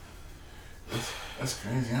man. That's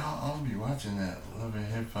crazy. I don't be watching that Love and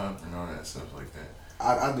Hip Hop and all that stuff like that.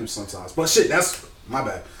 I do sometimes, but shit, that's my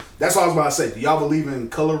bad. That's what I was about to say. Do y'all believe in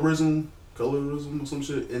colorism or some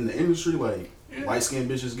shit in the industry? Like light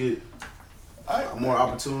skinned bitches get more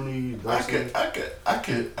opportunity. I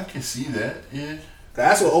could see that. Yeah.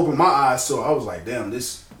 That's what opened my eyes. So I was like, damn,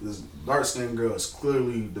 this dark skinned girl is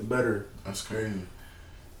clearly the better. That's crazy.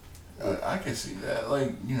 I can see that.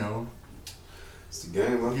 Like it's the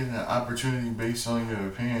game, man. Getting an opportunity based on your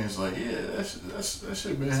appearance, like that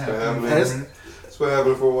shit been happening. That's what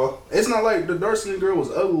happened for a while. It's not like the dark skinned girl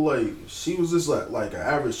was ugly. Like she was just like an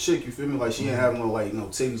average chick. You feel me? Like she didn't have no like no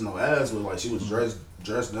titties, no ass, but like she was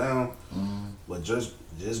dressed down. But just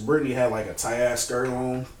Britney had like a tight ass skirt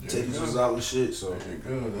on. Titties was out and shit. So there you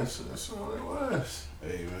go. That's all it was.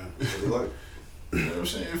 Hey man, what you like? You know what I'm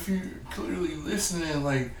saying? If you clearly listening,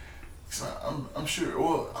 like I'm sure.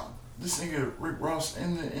 Well. This nigga Rick Ross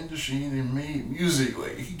in the industry, he done made music.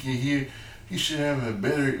 Like he can hear, he should have a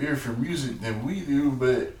better ear for music than we do.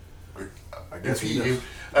 But I guess we do.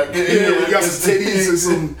 We got some titties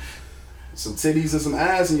and some titties and some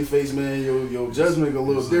ass in your face, man. Your judgment a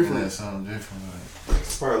little different. That's something different.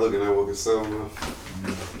 It's probably looking at what can sell, man.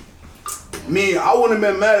 Me, I wouldn't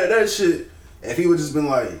have been mad at that shit if he would just been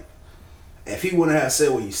like, if he wouldn't have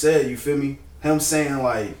said what he said. You feel me? Him saying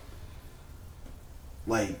like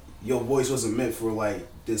your voice wasn't meant for like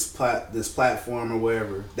this platform or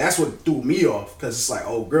whatever. That's what threw me off, because it's like,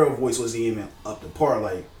 oh, girl voice wasn't even up to par.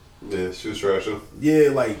 Like, yeah, she was trash. Yeah,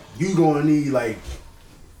 like you gonna need like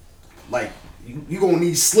you gonna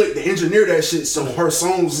need Slick to engineer that shit so her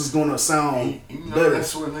songs is gonna sound better.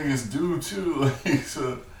 That's what niggas do too. Like,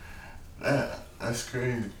 so that's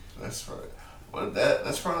crazy. That's right. But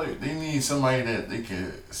that's probably, they need somebody that they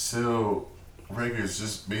can sell records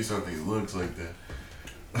just based off their looks like that.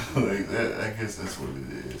 Like that, I guess that's what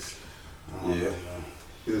it is. Yeah.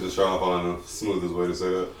 He was just trying to find the smoothest way to say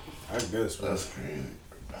that. I guess, bro. That's crazy.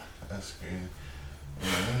 That's crazy. Yeah,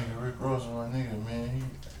 that nigga Rick Ross, my nigga, man,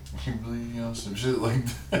 he believe on some shit like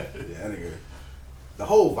that. Yeah, that nigga. The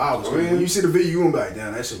whole vibe was creepy. When you see the video, you gonna be like,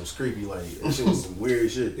 damn, that shit was creepy. Like, that shit was some weird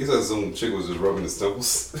shit. He said some chick was just rubbing his temples.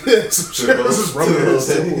 Some chick was just rubbing his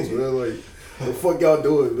temples, man. Like, what the fuck y'all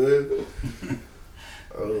doing, man?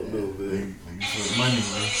 I don't know, man. Niggas for money,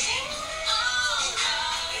 man.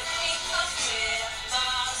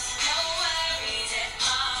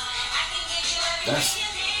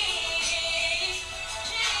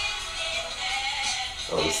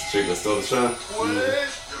 Oh, this chick that stole the shine? What?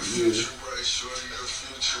 Yeah.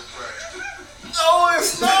 No,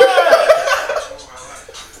 it's not!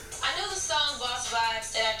 I knew the song Boss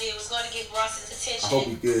Vibes that I did was going to get Ross's attention. I hope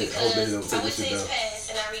he good. I hope they don't I take went this to shit his down. past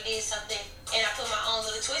and I redid something and I put my own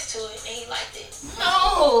little twist to it and he liked it.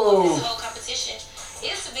 No! This whole competition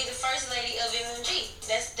is to be the first lady of MMG.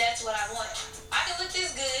 That's what I want. I can look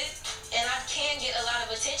this good and I can get a lot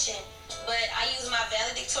of attention, but I use my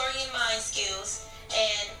valedictorian mind skills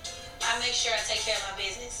and I make sure I take care of my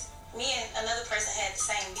business. Me and another person had the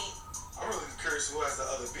same beat. I'm really curious who has the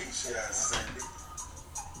other beat she has the same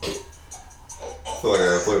beat. I feel like I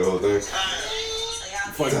gotta play the whole thing. So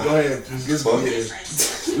y'all Fuck it, go ahead. Just Fuck yeah.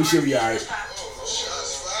 We should be alright.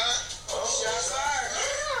 Shots fired. Shots fired.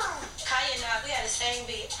 Kaya and I, we had the same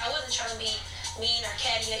beat. I wasn't trying to be mean or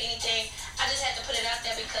catty or anything. I just had to put it out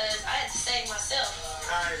there because I had to save myself.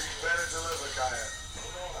 Kaya, you better deliver, Kaya.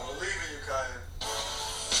 I believe in you, Kaya.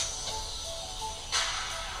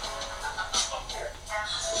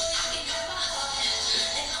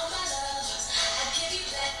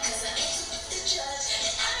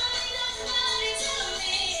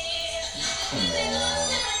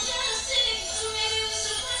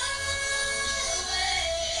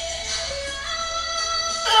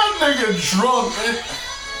 nigga drunk, man.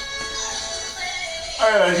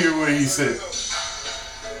 I gotta hear what he said.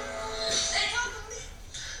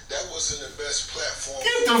 That wasn't the best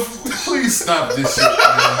platform. Please stop this shit, man.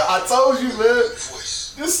 I told you, man.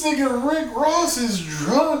 Voice This nigga Rick Ross is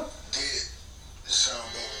drunk. did sound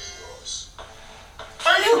better than yours.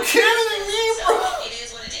 Are you kidding me, bro? It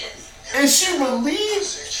is what it is. And she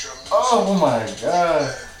believes? Present your music Oh my god.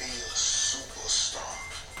 and be a superstar.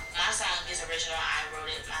 My song is original. I wrote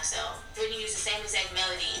it myself. Brittany used the same exact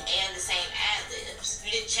melody and the same ad-libs.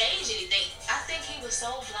 You didn't change anything. I think he was so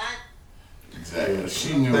blind. Exactly.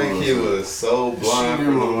 She knew I think he was so blind She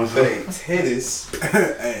from knew it the was fake tennis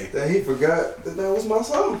Hey. that he forgot that was my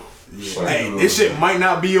song. Yeah. Hey, this shit might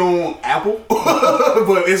not be on Apple,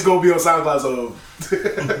 but it's gonna be on SoundCloud. So, Hey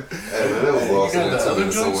man, that was lost in got the that other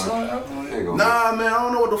tune jokes somewhere. on Apple? Ain't gonna nah, man, I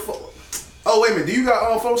don't know what the fuck. Oh wait a minute, do you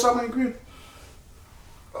got Photoshop on your computer?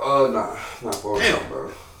 Nah, not for Damn.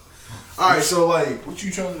 bro. All right, so like, What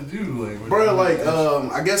you trying to do? Like, bro, like,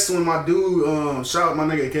 I guess when my dude, shout out my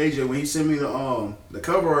nigga KJ when he sent me the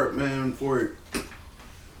cover art, man, for it.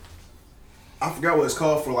 I forgot what it's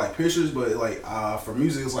called for like pictures, but like for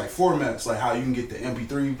music, it's like formats, like how you can get the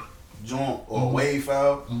MP3 joint or WAV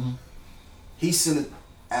file. He sent it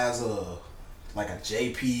as a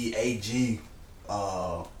JPEG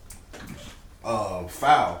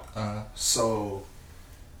file. So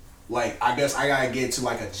like I guess I gotta get to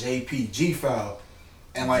like a JPG file,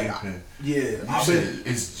 and like yeah, You I've said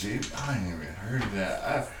been it's J. I ain't even heard of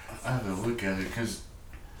that. I have to look at it because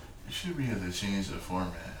you should be able to change the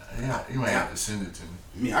format. Yeah, you might have to send it to me.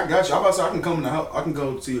 I mean, I got you. I'm about to say I can come in the house. I can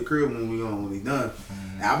go to your crib when we done.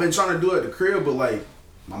 And I've been trying to do it at the crib, but like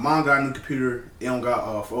my mom got a new computer. It don't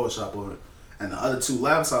got Photoshop on it, and the other two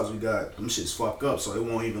laptops we got, them shit's fucked up. So it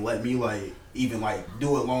won't even let me even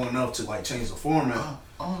do it long enough to like change the format.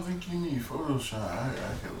 I don't think you need Photoshop. I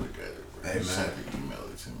can look at it. Bro. Hey, You just man. have to email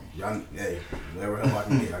it to me. Y'all, hey, whatever help I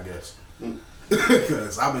can get, I guess.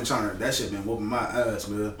 Cause I've been trying to. That shit been whooping my ass,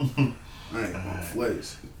 man. I ain't gonna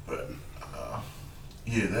flex. But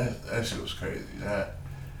yeah, that shit was crazy.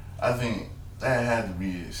 I think that had to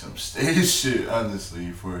be some stage shit,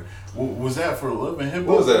 honestly. Was that for Love and Hip Hop?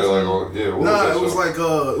 What was that like? On, yeah, what Nah, was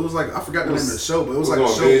that it was like I forgot the name of the show, but it was was like it a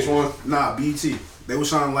on show. VH1? Nah, BT. They was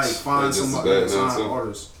trying to like find That's just some as bad now, sign too.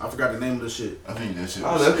 artists. I forgot the name of the shit. I think that shit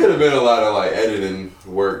I don't was know. It could have been a lot of like editing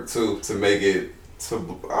work too to make it. I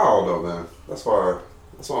don't know, man. That's why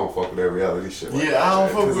I don't fuck with that reality shit. Like Yeah, that, I don't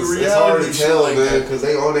man, fuck 'cause with it's hard reality to shit tell, like man, that. because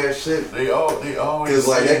they on that shit. They always Because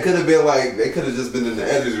like say- that could have been like they could have just been in the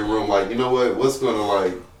editing room, like you know what's gonna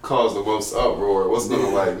like cause the most uproar? What's gonna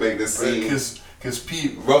like make this scene Cause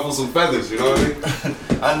Pete, ruffle some feathers? You know what I mean?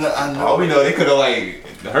 I know. Oh, we know they could have like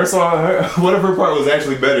her song. One of her part was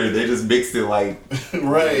actually better. They just mixed it like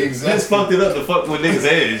Right, just exactly. fucked it up to fuck with niggas'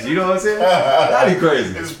 heads. You know what I'm saying? That'd be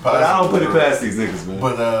crazy. It's But I don't put it possible. past these niggas, man.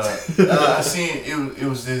 But I seen it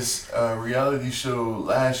was this reality show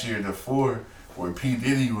last year, The Four, where P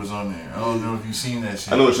Diddy was on there. I don't know if you seen that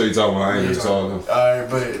shit. I know what show you talking about. I ain't even saw them. Alright,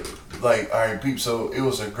 but like, alright, peep. So it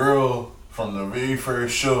was a girl from the very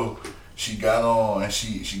first show. She got on and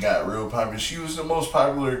she got real popular. She was the most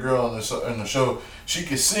popular girl in the show. She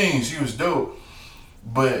could sing. She was dope.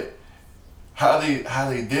 But how they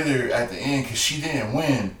did her at the end, cause she didn't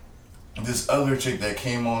win. This other chick that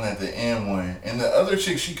came on at the end won, and the other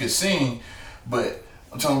chick she could sing, but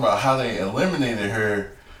I'm talking about how they eliminated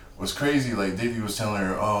her was crazy. Like Diddy was telling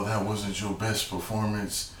her, "Oh, that wasn't your best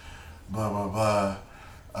performance," blah blah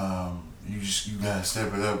blah. You gotta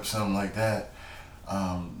step it up, something like that.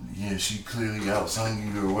 Yeah, she clearly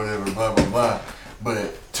outsung you or whatever, blah blah blah.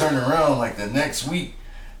 But turn around like the next week,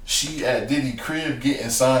 she at Diddy crib getting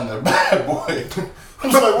signed to Bad Boy. I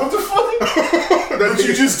was like, what the fuck? But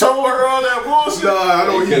you just told her all that bullshit. Nah, I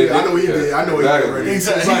know what he did. I know what he did. I know what he did. Exactly. Already.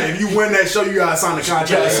 Exactly. It's like if you win that show, you gotta sign the contract.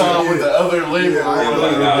 You gotta sign with the other label. Yeah, I or know.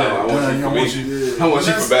 whatever. I want you for me. Yeah. I want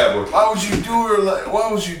you for Bad Boy. Why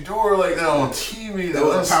would you do her like that on TV? That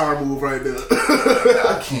was a power move right there.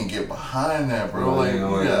 I can't get behind that, bro. Like,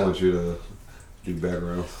 I want you to do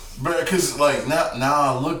background. But cause like now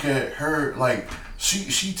I look at her like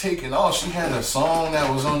she taking off. She had a song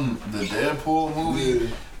that was on the Deadpool movie,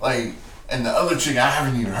 Yeah. like, and the other chick I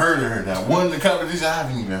haven't even heard of her. That won the competition, I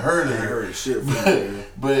haven't even heard of I her. heard shit from her.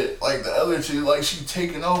 But like the other chick, like she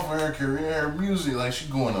taking off for her career, her music, like she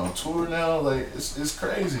going on tour now. Like it's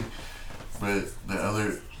crazy. But the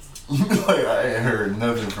other, like I ain't heard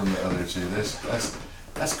nothing from the other chick.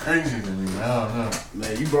 That's crazy to me. I don't know.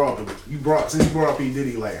 Man, since you brought up P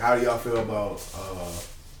Diddy, like how do y'all feel about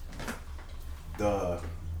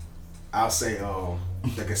I'll say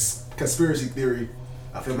the conspiracy theory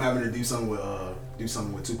I feel him having to do something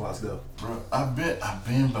with Tupac's death. Bro, I've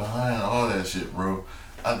been behind all that shit, bro.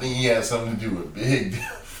 I think he had something to do with Big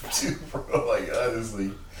too, bro. Like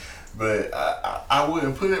honestly, but I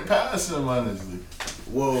wouldn't put it past him, honestly.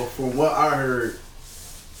 Well, from what I heard,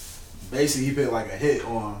 basically he put like a hit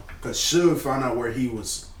on because Suge found out where he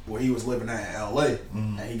was living at in L.A.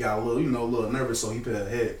 And he got a little nervous, so he put a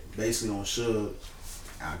hit basically on Suge.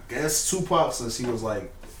 I guess Tupac, since he was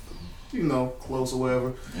like, close or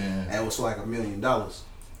whatever. Yeah. And it was for like $1 million.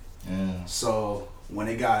 Yeah. So when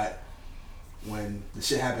the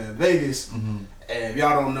shit happened in Vegas, and if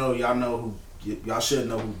y'all don't know, y'all should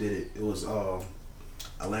know who did it. It was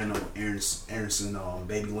Orlando Anderson,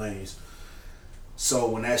 Baby Lanes. So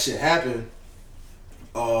when that shit happened,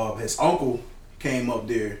 his uncle came up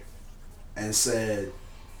there and said,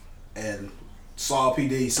 and saw P.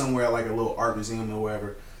 Diddy somewhere at like a little art museum or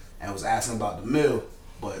whatever, and was asking about the mill,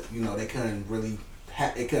 but they couldn't really,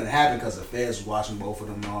 it couldn't happen because the feds was watching both of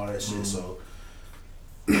them and all that shit.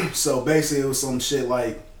 So basically it was some shit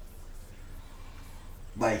like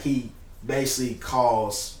he basically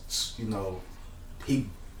caused, he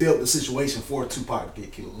built the situation for Tupac to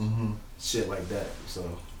get killed. Shit like that. So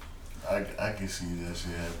I can see that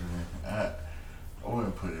shit happening. I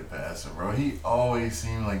wouldn't put it past him, bro. He always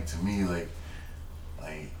seemed like to me like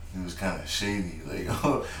he was kind of shady. Like,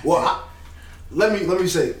 well, let me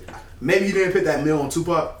say, maybe he didn't put that mill on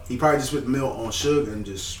Tupac. He probably just put the mill on Suge and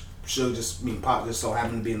Pop just so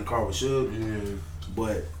happened to be in the car with Suge. Yeah.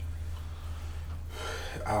 But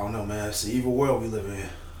I don't know, man. It's the evil world we live in.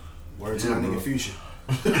 Word to my nigga Future.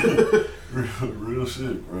 real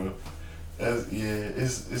shit, bro.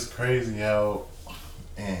 It's crazy how,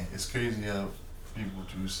 it's crazy how people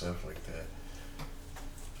do stuff like that.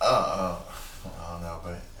 I don't know,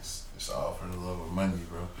 but it's all for the love of money,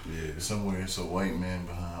 bro. Yeah. Somewhere it's a white man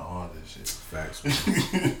behind all this shit. Facts.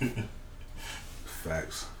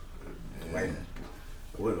 Facts. Yeah. White man.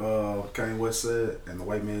 What Kanye West said, and the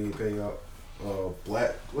white man get paid out.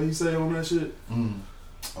 Black. What he say on that shit?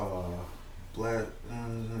 Black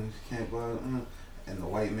can't buy. And the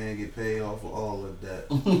white man get paid off of all of that.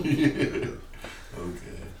 Yeah.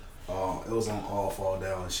 Okay. It was on All Fall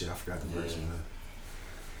Down and shit. I forgot the verse, man.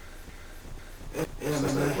 Yeah,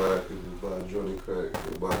 man. Black people buy Jordan crack,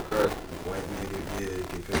 they buy crack. The white man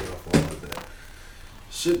get paid off all of that.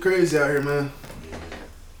 Shit crazy out here, man.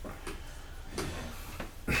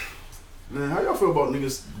 Man, how y'all feel about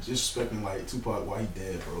niggas disrespecting like Tupac while he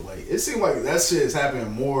dead, bro? Like, it seems like that shit is happening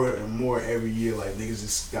more and more every year. Like, niggas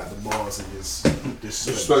just got the balls and just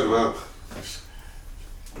Disrespect him out.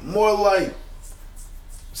 More like,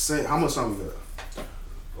 say, how much time we got?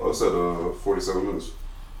 Oh, it's at 47 minutes.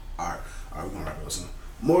 Alright, we're gonna wrap it up soon.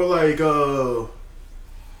 More like on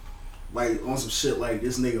some shit like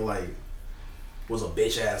this nigga like was a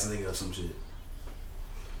bitch ass nigga or some shit.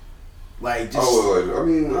 Like just. I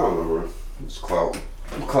don't know, bro. It's clout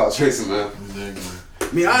chasing, man.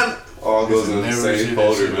 Exactly. All goes in the same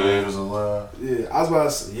folder, man. Was alive. Yeah, I was about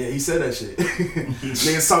to say, he said that shit.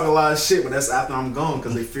 Niggas talk a lot of shit, but that's after I'm gone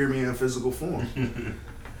because they fear me in physical form.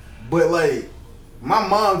 But like, my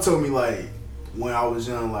mom told me like, when I was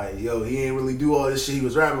young, like, yo, he ain't really do all this shit he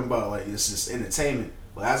was rapping about. Like, it's just entertainment.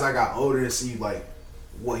 But as I got older and see like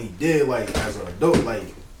what he did, like as an adult,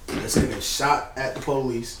 like this nigga shot at the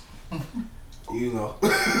police.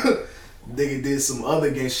 Nigga did some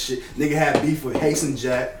other gangster shit. Nigga had beef with Hasten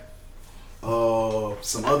Jack.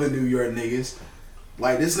 Some other New York niggas.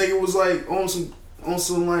 Like this nigga was like on some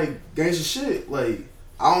like gangster shit. Like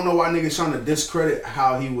I don't know why niggas trying to discredit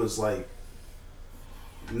how he was like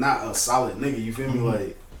not a solid nigga. You feel me?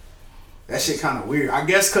 Like that shit kind of weird. I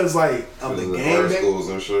guess cause like of the gang art schools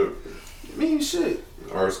and shit. I mean shit.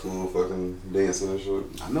 Art school, fucking dancing and shit.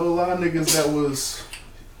 I know a lot of niggas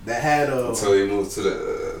that had until he moved to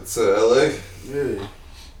LA. Yeah.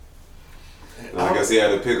 I guess he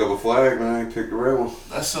had to pick up a flag, man. He picked the red one.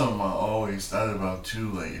 That's something I always thought about too.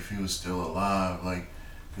 Like if he was still alive, like,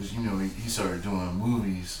 cause he started doing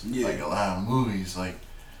movies, like a lot of movies. Like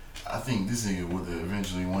I think this nigga would have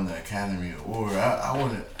eventually won the Academy Award. I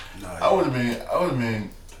would have been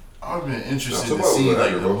interested to see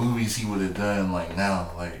like the movies he would have done like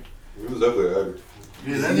now. Like he was definitely an actor.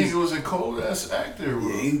 Yeah, that nigga was a cold ass actor, bro.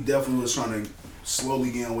 Yeah, he definitely was trying to slowly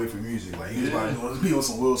get away from music. Like he was about to be on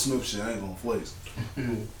some Will Smith shit. I ain't gonna flex.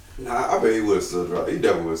 Nah, I bet he would have still dropped. He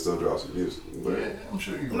definitely would still drop some music. But yeah, I'm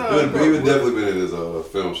sure he would. He would definitely been in his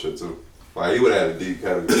film shit too. Like he would have had a deep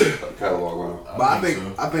catalog on him. But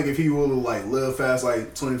I think if he would have like lived fast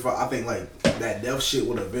like 25, I think like that death shit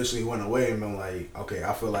would have eventually went away and been like, okay,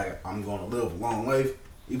 I feel like I'm gonna live a long life.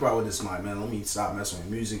 He probably just like, man, let me stop messing with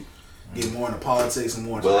music get more into politics and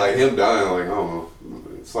more. But like him dying, like I don't know,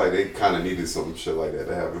 it's like they kind of needed some shit like that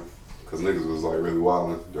to happen because niggas was like really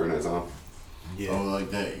wilding during that time. Yeah. Oh, like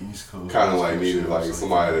that East Coast. Kind of like needed like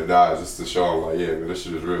somebody to die just to show them like, yeah, man, this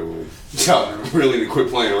shit is real. Like, y'all really need to quit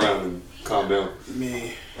playing around and calm down.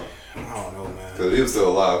 Me, I don't know, man. Cause he was still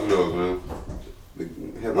alive, who knows, man.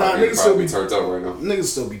 Niggas still be turned up right now. Niggas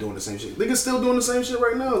still be doing the same shit. Niggas still doing the same shit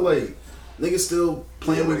right now. Like niggas still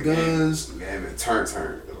playing with guns. Game and turn.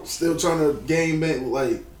 Still trying to game bang.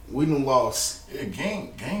 Like we done lost. Yeah,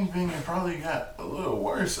 gang banging probably got a little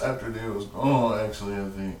worse after they was gone. Actually, I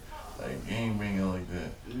think like gang banging like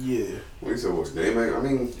that. Yeah. What you said was game banging? I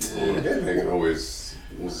mean, game banging always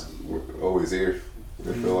here.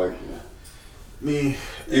 I feel like. Me,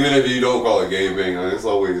 even if you don't call it game bang, it's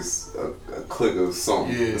always a click of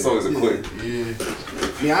something. Yeah, it's always a click.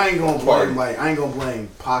 Yeah. I ain't gonna blame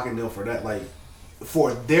Pac and them for that. Like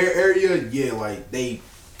for their area, yeah, like they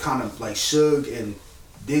kind of like Suge and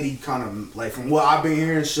Diddy kind of like from what I've been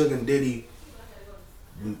hearing, Suge and Diddy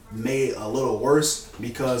made a little worse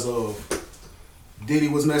because of Diddy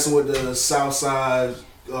was messing with the South Side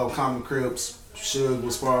Common Crips. Suge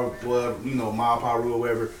was part of Mob Piru or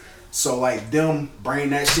whatever. So like them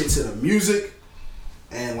bring that shit to the music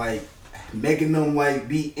and like making them like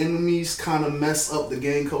be enemies kind of mess up the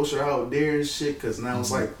gang culture out there and shit. Cause now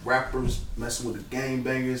it's like rappers messing with the gang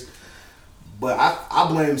bangers. But I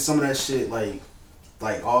blame some of that shit like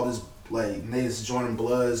all this like niggas joining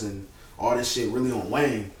Bloods and all this shit really on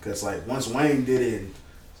Wayne. Cause like once Wayne did it and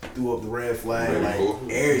threw up the red flag,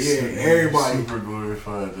 everybody super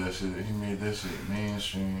glorified that shit. He made that shit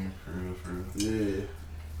mainstream for real. Yeah.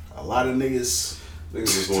 A lot of niggas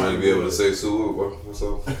just wanted to be able to say Sue. What's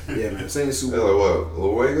up? Yeah, man. Saying Sue. They're like, what?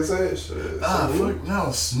 Lil Wayne can say it? Shit. Fuck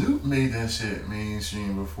no. Snoop made that shit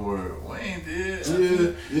mainstream before Wayne did.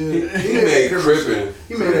 Yeah. He made Crippin'.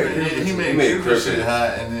 He made Crippin' shit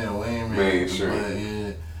hot, and then Wayne made mainstream.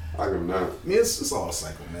 Yeah. I give him that. I mean, it's all a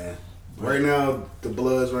cycle, man. Right now, the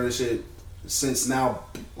Bloods running shit. Since now,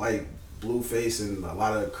 like Blueface and a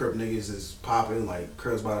lot of Crip niggas is popping. Like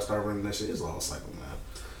Crip's about to start running that shit. It's all a cycle, man.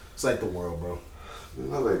 It's like the world, bro. I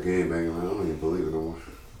love that game banging, man. I don't even believe it no more.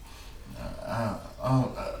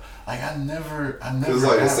 I never. Cause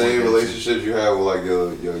like the same relationships you have with like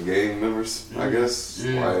your gang members, I guess.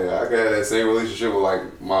 Yeah. Like I got that same relationship with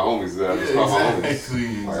like my homies that I just call my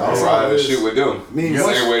homies. Like That's I'll how ride it the is. shit with them. Me, The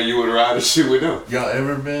same way you would ride the shit with them. Y'all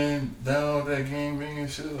ever been down with that gang banging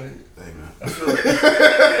shit? Like, Hey, man. I feel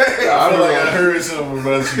like I heard something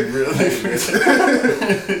about you, really.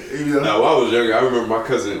 Now, when I was younger, I remember my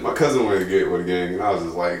cousin wanted to get with a gang, and I was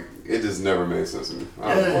just like, it just never made sense to me.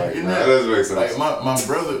 I was like, nah, that doesn't make sense. Like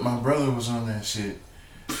my brother was on that shit.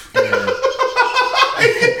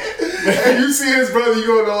 Hey, you see his brother,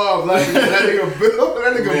 you on the law. Like that nigga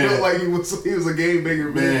built like he was a game banger,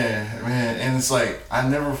 man, and it's like I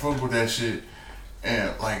never fuck with that shit.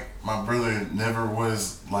 And like my brother never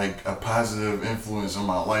was like a positive influence in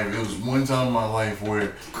my life. It was one time in my life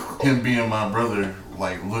where him being my brother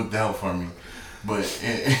like looked out for me. But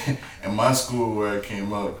in my school where I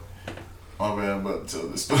came up, my bad, I'm about to tell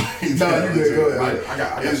this story. No, you good. Go ahead. I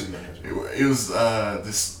got you. It was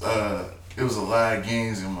it was a lot of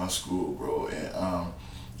gangs in my school, bro. And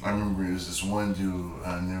I remember there was this one dude.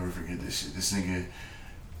 I'll never forget this shit. This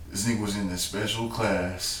nigga was in a special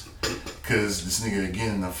class. Cause this nigga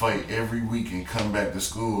again in a fight every week and come back to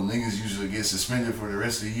school. Niggas usually get suspended for the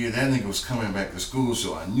rest of the year. That nigga was coming back to school,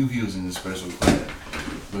 so I knew he was in the special class.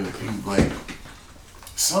 But he like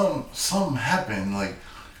something happened. Like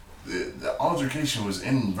the altercation was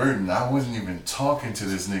inadvertent. I wasn't even talking to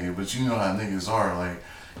this nigga, but you know how niggas are. Like,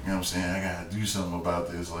 you know what I'm saying? I gotta do something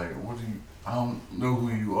about this. Like, I don't know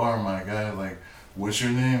who you are, my guy. Like, what's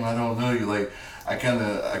your name? I don't know you. Like, I kind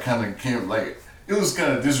of can't like. It was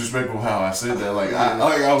kind of disrespectful how I said that. Like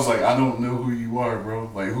I was like, I don't know who you are, bro.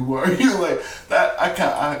 Like, who are you? Like that.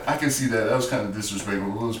 I can see that. That was kind of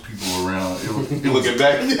disrespectful. Those people around. It was Looking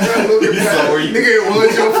back, Nigga, it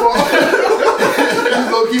was your fault.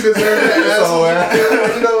 You low key deserve that.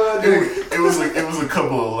 It was a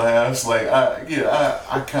couple of laughs. Like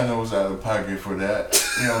I kind of was out of pocket for that.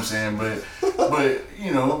 You know what I'm saying? But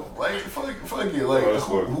you know, like fuck it. Like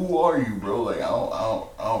who are you, bro? Like I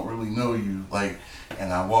don't really know you. Like,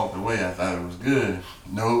 and I walked away. I thought it was good.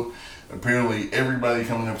 Nope. Apparently everybody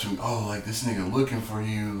coming up to me. Oh, like this nigga looking for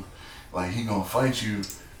you. Like he gonna fight you.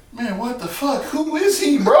 Man, what the fuck? Who is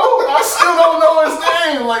he, bro? I still don't know his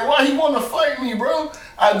name. Like, why he want to fight me, bro?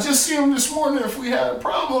 I just seen him this morning. If we had a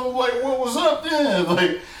problem, like, what was up then?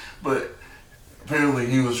 Like, but apparently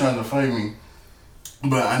he was trying to fight me.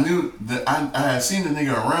 But I knew that I had seen the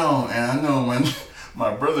nigga around, and I know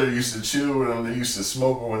my brother used to chill with him. They used to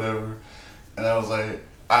smoke or whatever. And I was like,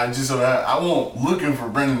 I won't looking for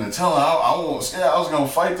Brendan to tell him. I won't scared. I was going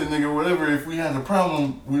to fight the nigga or whatever. If we had a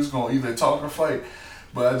problem, we was going to either talk or fight.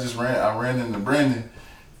 But I ran into Brandon.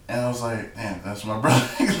 And I was like, damn, that's my brother.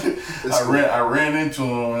 I ran into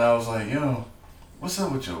him and I was like, yo, what's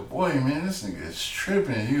up with your boy, man? This nigga is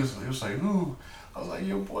tripping. He was like, who? I was like,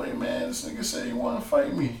 yo, boy, man, this nigga said he want to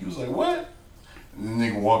fight me. He was like, what? And the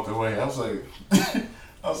nigga walked away. I was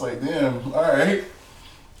like, damn, all right.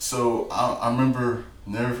 So I remember,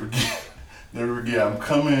 never forget. I'm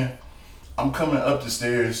coming up the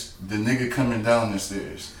stairs. The nigga coming down the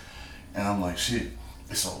stairs, and I'm like, shit.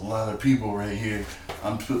 It's a lot of people right here.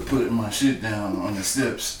 I'm putting my shit down on the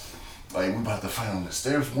steps. Like, we about to fight on the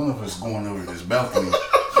stairs. One of us going over this balcony.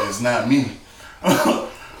 It's not me.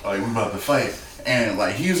 Like, we about to fight. And,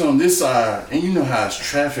 like, he's on this side. And you know how it's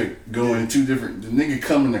traffic going two different... The nigga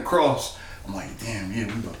coming across. I'm like, damn, yeah,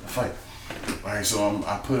 we about to fight. All right, so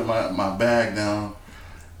I put my bag down.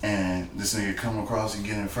 And this nigga come across and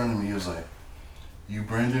get in front of me. He was like, you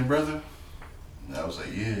Brandon, brother? And I was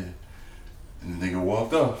like, yeah. And the nigga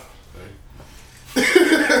walked off.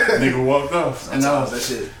 Nigga walked off. And I was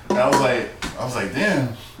like,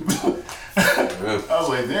 damn. I was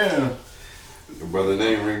like, damn. Your brother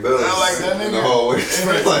name ring bells. I like that nigga. In the hallway.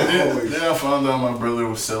 Then I found out my brother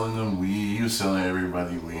was selling them weed. He was selling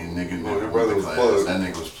everybody weed. Nigga, your brother was plugged. That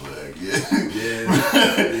nigga was plugged. Yeah.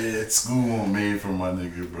 Yeah. School won't made for my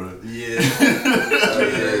nigga, bro. Yeah.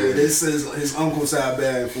 This is his uncle's had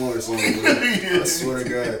bad influence on him, bro. I swear to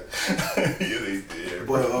God. Yeah, they did.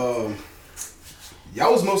 But it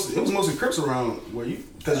was mostly Crips around where you,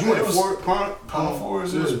 because you went to Pound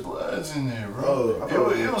Forest. There was Bloods in there, bro.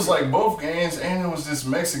 Oh, it was like both gangs, and it was this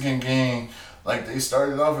Mexican gang. Like, they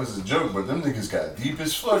started off as a joke, but them niggas got deep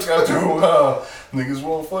as fuck after a while. Niggas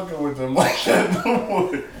won't fucking with them like that no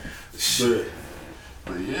more. Shit.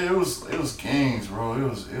 But yeah, it was gangs, bro. It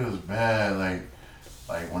was bad. Like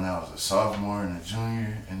when I was a sophomore and a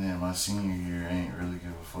junior, and then my senior year, I ain't really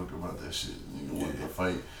give a fuck about that shit. Nigga wanted to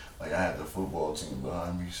fight. Like, I had the football team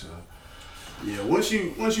behind me, so. Yeah, once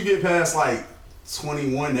you get past like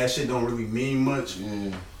 21, that shit don't really mean much.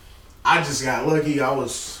 Yeah. I just got lucky.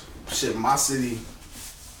 My city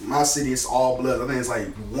is all blood. I think it's like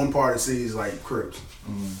one part of the city is like Crips.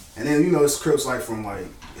 Mm-hmm. And then, you know, it's Crips like from like,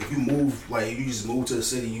 if you just move to the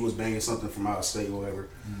city, you was banging something from out of state or whatever.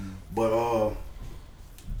 Mm-hmm. But,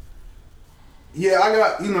 yeah,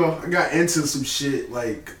 I got into some shit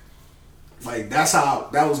like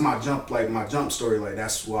that was my jump story. Like,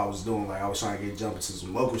 that's what I was doing. Like, I was trying to get jump into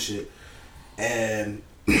some local shit. And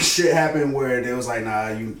shit happened where they was like, nah,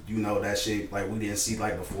 you know that shit, like, we didn't see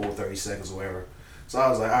like the full 30 seconds or whatever. So I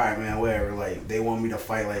was like, all right, man, whatever. Like, they want me to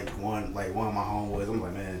fight like one of my homeboys. I'm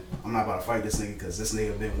like, man, I'm not about to fight this nigga because this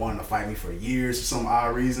nigga been wanting to fight me for years for some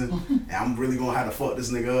odd reason, and I'm really gonna have to fuck this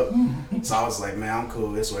nigga up. So I was like, man, I'm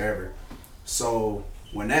cool, it's whatever. So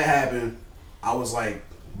when that happened, I was like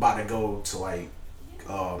about to go to like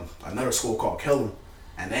another school called Kellum,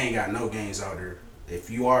 and they ain't got no gangs out there. If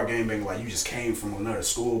you are a gangbang, like, you just came from another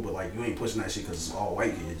school, but like, you ain't pushing that shit because it's all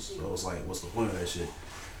white kids. So it's like, what's the point of that shit?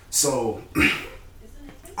 So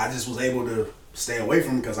I just was able to stay away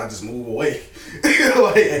from it because I just moved away.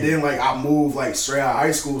 Like, and then like I moved like straight out of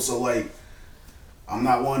high school, so like I'm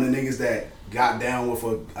not one of the niggas that got down with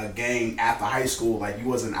a gang after high school. Like, you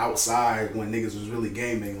wasn't outside when niggas was really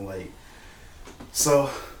gangbanging. Like, so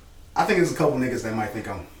I think there's a couple niggas that might think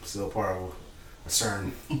I'm still part of a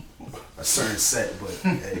certain set, but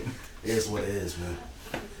hey, it is what it is, man.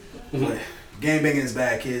 But gangbanging is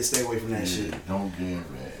bad, kids. Stay away from that shit. Don't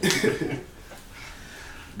gangbang.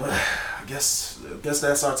 But I guess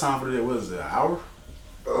that's our time for today. What is it, an hour?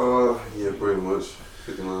 Yeah, pretty much.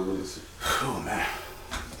 59 minutes. Oh, man.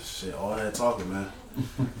 Shit, all that talking, man.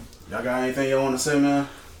 Y'all got anything y'all want to say, man?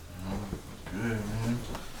 Good,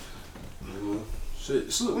 man.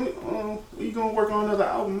 Shit, so when you gonna work on another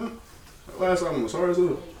album, man? Last album was hard as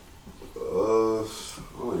hell. I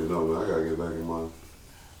don't even know, man. I gotta get back in my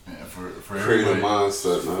creative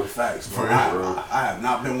mindset, man. Facts, bro. I have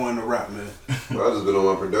not been wanting to rap, man. But I just been on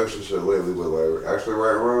my production shit lately, but like actually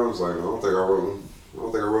writing rhymes, like I don't think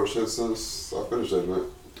I wrote shit since I finished that, man.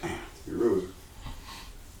 You really?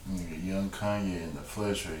 Nigga, young Kanye in the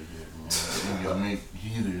flesh right here, man. Nigga make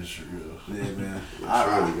heaters for real. Yeah, man. I'm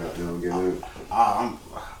trying to get in.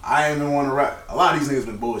 I ain't been wanting to rap. A lot of these niggas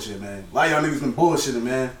been bullshit, man. A lot of y'all niggas been bullshitting,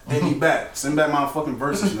 man. Hit me back. Send back my fucking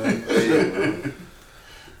verses, man. Hey, man.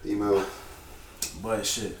 Email. But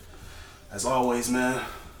shit, as always, man,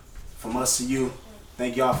 from us to you,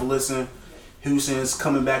 thank y'all for listening. Houston's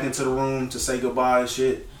coming back into the room to say goodbye and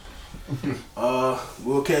shit.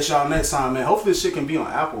 We'll catch y'all next time, man. Hopefully this shit can be on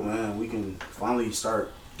Apple, man. We can finally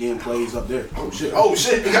start getting plays up there. Oh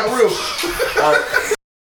shit, it got real. All right.